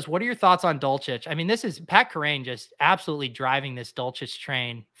 Marco says, what are your thoughts on Dulcich? I mean, this is Pat Kerrane just absolutely driving this Dulcich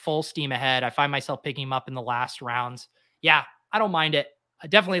train full steam ahead. I find myself picking him up in the last rounds. Yeah, I don't mind it. I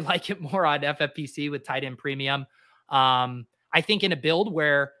definitely like it more on FFPC with tight end premium. I think in a build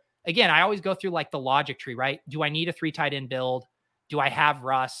where, again, I always go through like the logic tree, right? Do I need a 3 tight end build? Do I have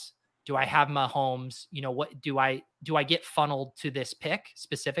Russ? Do I have Mahomes? What do I get funneled to this pick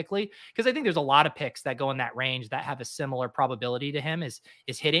specifically? Because I think there's a lot of picks that go in that range that have a similar probability to him is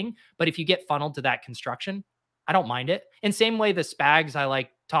hitting. But if you get funneled to that construction, I don't mind it. And same way the Spags, I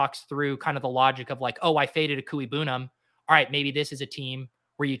like talks through kind of the logic of like, oh, I faded a Kui Boonham. All right, maybe this is a team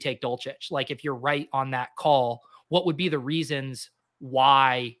where you take Dulcich. Like if you're right on that call, what would be the reasons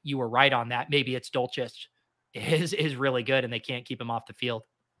why you were right on that? Maybe it's Dulcich is really good and they can't keep him off the field.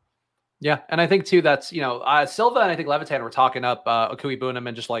 Yeah, and I think too that's Silva and I think Levitan were talking up Kui Boonham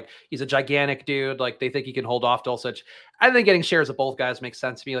and just like he's a gigantic dude. Like they think he can hold off Dulcich. I think getting shares of both guys makes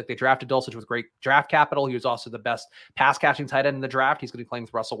sense to me. Like they drafted Dulcich with great draft capital. He was also the best pass catching tight end in the draft. He's going to be playing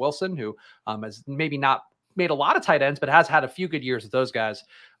with Russell Wilson, who has maybe not made a lot of tight ends, but has had a few good years with those guys.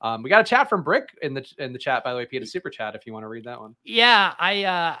 We got a chat from Brick in the chat, by the way. He had a super chat if you want to read that one. Yeah,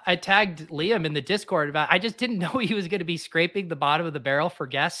 I tagged Liam in the Discord about. I just didn't know he was going to be scraping the bottom of the barrel for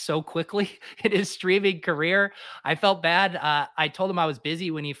guests so quickly in his streaming career. I felt bad. I told him I was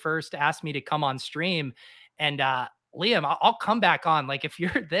busy when he first asked me to come on stream, and Liam, I'll come back on. Like if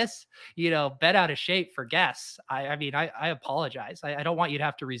you're this, bent out of shape for guests, I mean, I apologize. I don't want you to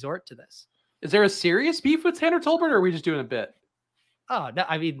have to resort to this. Is there a serious beef with Tanner Tolbert, or are we just doing a bit? Oh, no,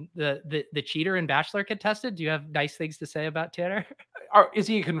 I mean, the cheater and Bachelor contested. Do you have nice things to say about Tanner? Is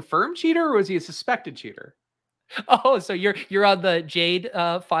he a confirmed cheater or is he a suspected cheater? Oh, so you're on the Jade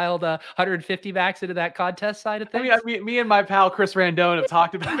filed 150 max into that contest side of things? I mean, me and my pal Chris Randone have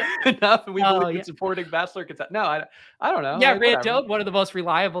talked about it enough, and we've been supporting Bachelor contest. No, I don't know. Yeah, like, Randone, one of the most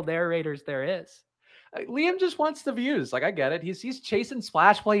reliable narrators there is. Liam just wants the views. Like I get it. He's chasing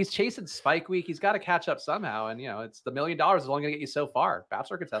splash play. He's chasing Spike Week. He's got to catch up somehow. And it's the $1 million is only going to get you so far.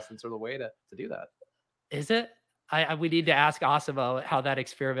 Bachelor contestants are the way to do that. Is it? We need to ask Osimo how that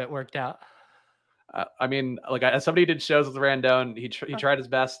experiment worked out. I mean, like as somebody who did shows with Randone, he tried his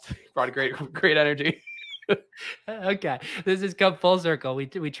best. He brought a great energy. Okay, this has come full circle. We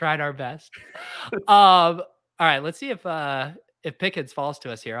tried our best. All right, let's see if Pickens falls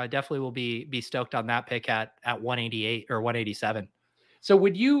to us here. I definitely will be stoked on that pick at 188 or 187. So I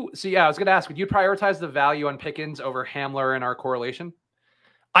was going to ask, would you prioritize the value on Pickens over Hamler in our correlation?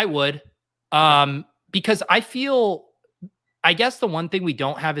 I would, because I guess the one thing we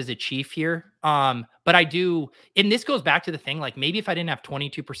don't have is a Chief here. But I do, and this goes back to the thing, like maybe if I didn't have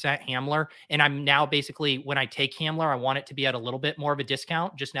 22% Hamler and I'm now basically, when I take Hamler, I want it to be at a little bit more of a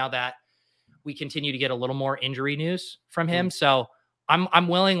discount just now that we continue to get a little more injury news from him. So I'm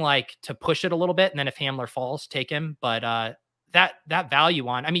willing like to push it a little bit. And then if Hamler falls, take him. But, that value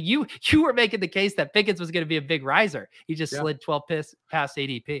on, I mean, you were making the case that Pickens was going to be a big riser. He just slid 12 past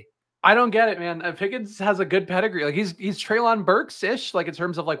ADP. I don't get it, man. Pickens has a good pedigree. Like he's Treylon Burks ish, like in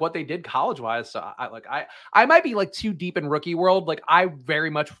terms of like what they did college wise. So I might be like too deep in rookie world. Like I very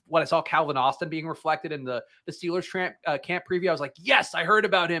much when I saw Calvin Austin being reflected in the Steelers camp preview, I was like, yes, I heard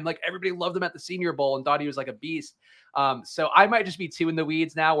about him. Like everybody loved him at the Senior Bowl and thought he was like a beast. So I might just be too in the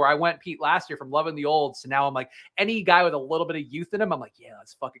weeds now. Where I went Pete last year from loving the old, so now I'm like any guy with a little bit of youth in him. I'm like, yeah,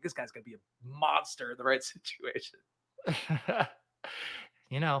 let's fuck it. This guy's gonna be a monster in the right situation.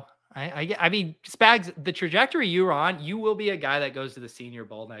 You know. I mean, Spags, the trajectory you were on, you will be a guy that goes to the Senior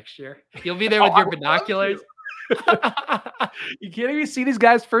Bowl next year. You'll be there with your binoculars. You can't even see these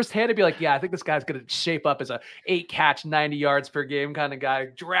guys firsthand and be like, yeah, I think this guy's going to shape up as a 8-catch, 90 yards per game kind of guy.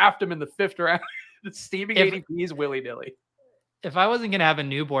 Draft him in the 5th round. Steaming ADPs willy-nilly. If I wasn't going to have a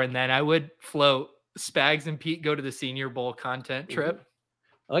newborn, then I would float Spags and Pete go to the Senior Bowl content trip.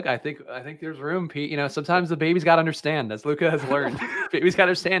 Look, I think there's room, Pete. You know, sometimes the baby's got to understand, as Luca has learned. Baby's got to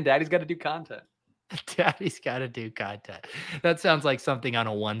understand. Daddy's got to do content. Daddy's got to do content. That sounds like something on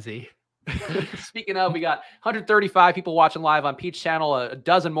a onesie. Speaking of, we got 135 people watching live on Pete's channel, a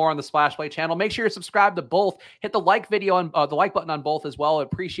dozen more on the Splash Play channel. Make sure you're subscribed to both. Hit the like video on the like button on both as well. I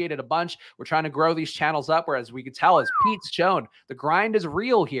appreciate it a bunch. We're trying to grow these channels up, whereas we can tell, as Pete's shown, the grind is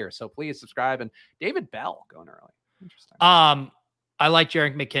real here. So please subscribe. And David Bell going early. Interesting. I like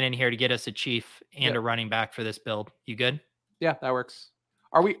Jerick McKinnon here to get us a chief and a running back for this build. You good? Yeah, that works.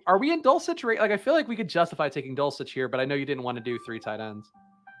 Are we in Dulcich? Like, I feel like we could justify taking Dulcich here, but I know you didn't want to do 3 tight ends.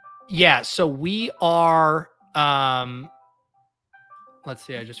 Yeah, so we are let's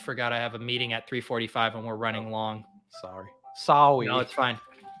see, I just forgot I have a meeting at 3:45 and we're running long. Sorry. No, it's fine.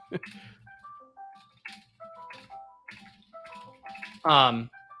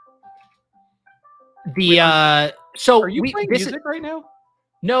 So are you playing music right now?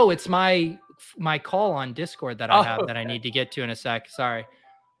 No, it's my call on Discord that I have that I need to get to in a sec. Sorry.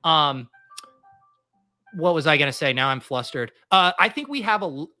 What was I going to say? Now I'm flustered. I think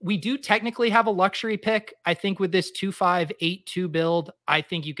we do technically have a luxury pick. I think with this 2-5-8-2 build, I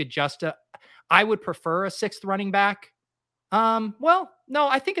think you could I would prefer a 6th running back. Well, no,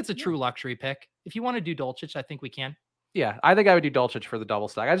 I think it's a true luxury pick. If you want to do Dulcich, I think we can. Yeah, I think I would do Dulcich for the double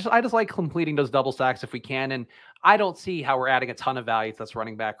stack. I just like completing those double stacks if we can, and I don't see how we're adding a ton of value to this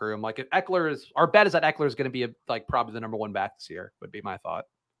running back room. Like if our bet is that Eckler is going to be probably the number 1 back this year. Would be my thought.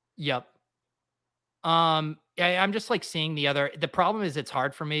 Yep. I'm just like seeing the problem is it's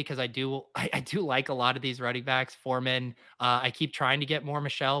hard for me because I do like a lot of these running backs. Foreman, I keep trying to get more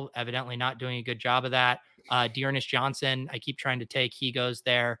Michelle, evidently not doing a good job of that. Dearness Johnson, I keep trying to take, he goes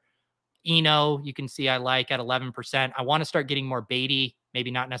there. Eno, you can see I like at 11%. I want to start getting more Beatty, maybe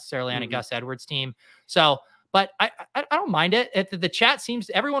not necessarily on a Gus Edwards team. So, but I don't mind it. The chat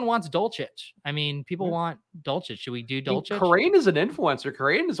seems everyone wants Dulcich. I mean, people want Dulcich. Should we do Dulcich? Karain is an influencer.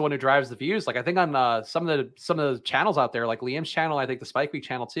 Karain is the one who drives the views. Like I think on some of the channels out there, like Liam's channel, I think the Spike Week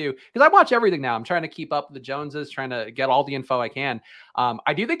channel too, because I watch everything now. I'm trying to keep up with the Joneses, trying to get all the info I can.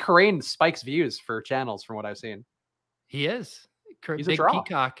 I do think Karain spikes views for channels from what I've seen. He is. He's big a draw.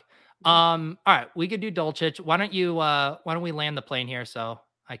 Peacock. All right, we could do Dulcich. Why don't we land the plane here so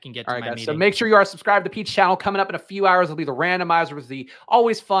I can get to my meeting. So make sure you are subscribed to Pete's channel. Coming up in a few hours will be the randomizer with the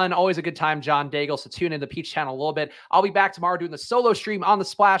always fun, always a good time John Daigle. So tune into Pete's channel a little bit. I'll be back tomorrow doing the solo stream on the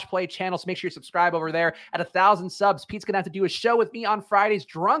Splash Play channel. So make sure you subscribe over there. At 1,000 subs, Pete's going to have to do a show with me on Fridays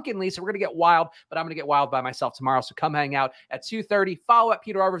drunkenly. So we're going to get wild, but I'm going to get wild by myself tomorrow. So come hang out at 2:30. Follow at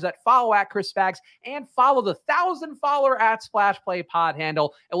Peter Arverzet, follow at Chris Spags, and follow the 1,000 follower at Splash Play pod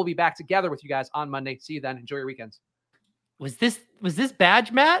handle. And we'll be back together with you guys on Monday. See you then. Enjoy your weekends. Was this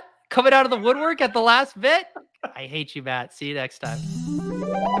Badge Matt coming out of the woodwork at the last bit? I hate you, Matt. See you next time.